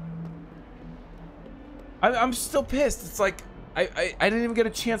 I'm still pissed. It's like I didn't even get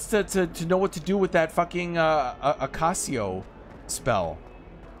a chance to know what to do with that fucking Acasio spell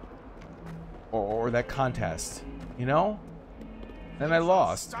or that contest, you know. And I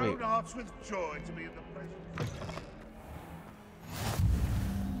lost. Wait. With joy to be in the presence.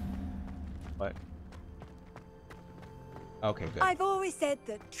 What? Okay, good. I've always said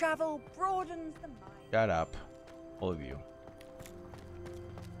that travel broadens the mind. Shut up, all of you.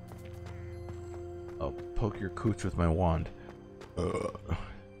 I'll poke your cooch with my wand.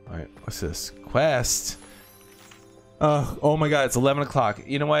 Alright, what's this? Quest! Oh my god, it's 11 o'clock.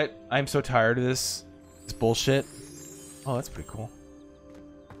 You know what? I'm so tired of this bullshit. Oh, that's pretty cool.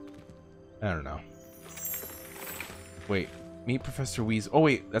 I don't know. Wait, meet Professor Weasley. Oh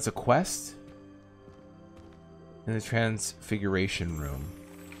wait, that's a quest? In the Transfiguration room.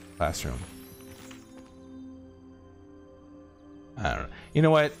 Classroom. I don't know. You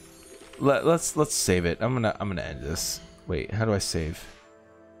know what? Let's save it. I'm gonna end this. Wait, how do I save?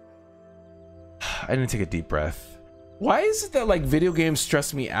 I didn't take a deep breath. Why is it that like video games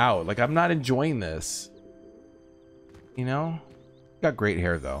stress me out? Like I'm not enjoying this. You know? Got great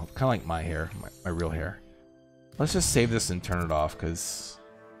hair though. Kind of like my hair, my real hair. Let's just save this and turn it off because.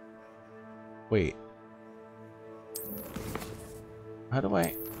 Wait. How do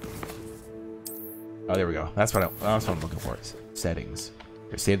I? Oh, there we go. That's what I'm looking for. It's settings.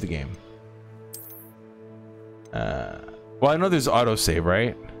 Here, save the game. Well, I know there's autosave,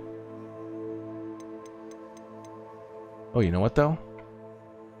 right? Oh, you know what though?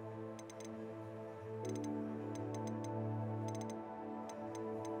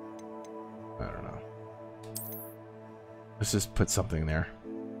 I don't know. Let's just put something there.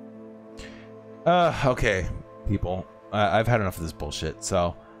 Okay, people. I've had enough of this bullshit,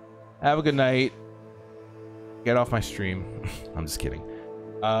 so have a good night. Get off my stream. I'm just kidding.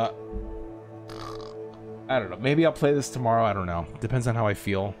 I don't know. Maybe I'll play this tomorrow. I don't know. Depends on how I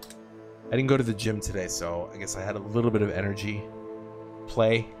feel. I didn't go to the gym today, so I guess I had a little bit of energy to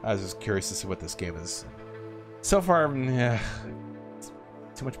play. I was just curious to see what this game is. So far, yeah,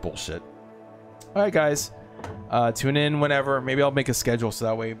 too much bullshit. All right, guys. Tune in whenever. Maybe I'll make a schedule so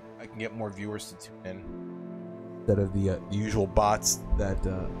that way I can get more viewers to tune in instead of the usual bots that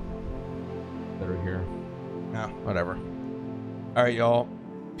are here. Yeah, whatever. All right, y'all.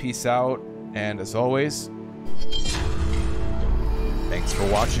 Peace out. And as always, thanks for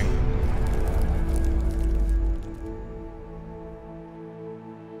watching.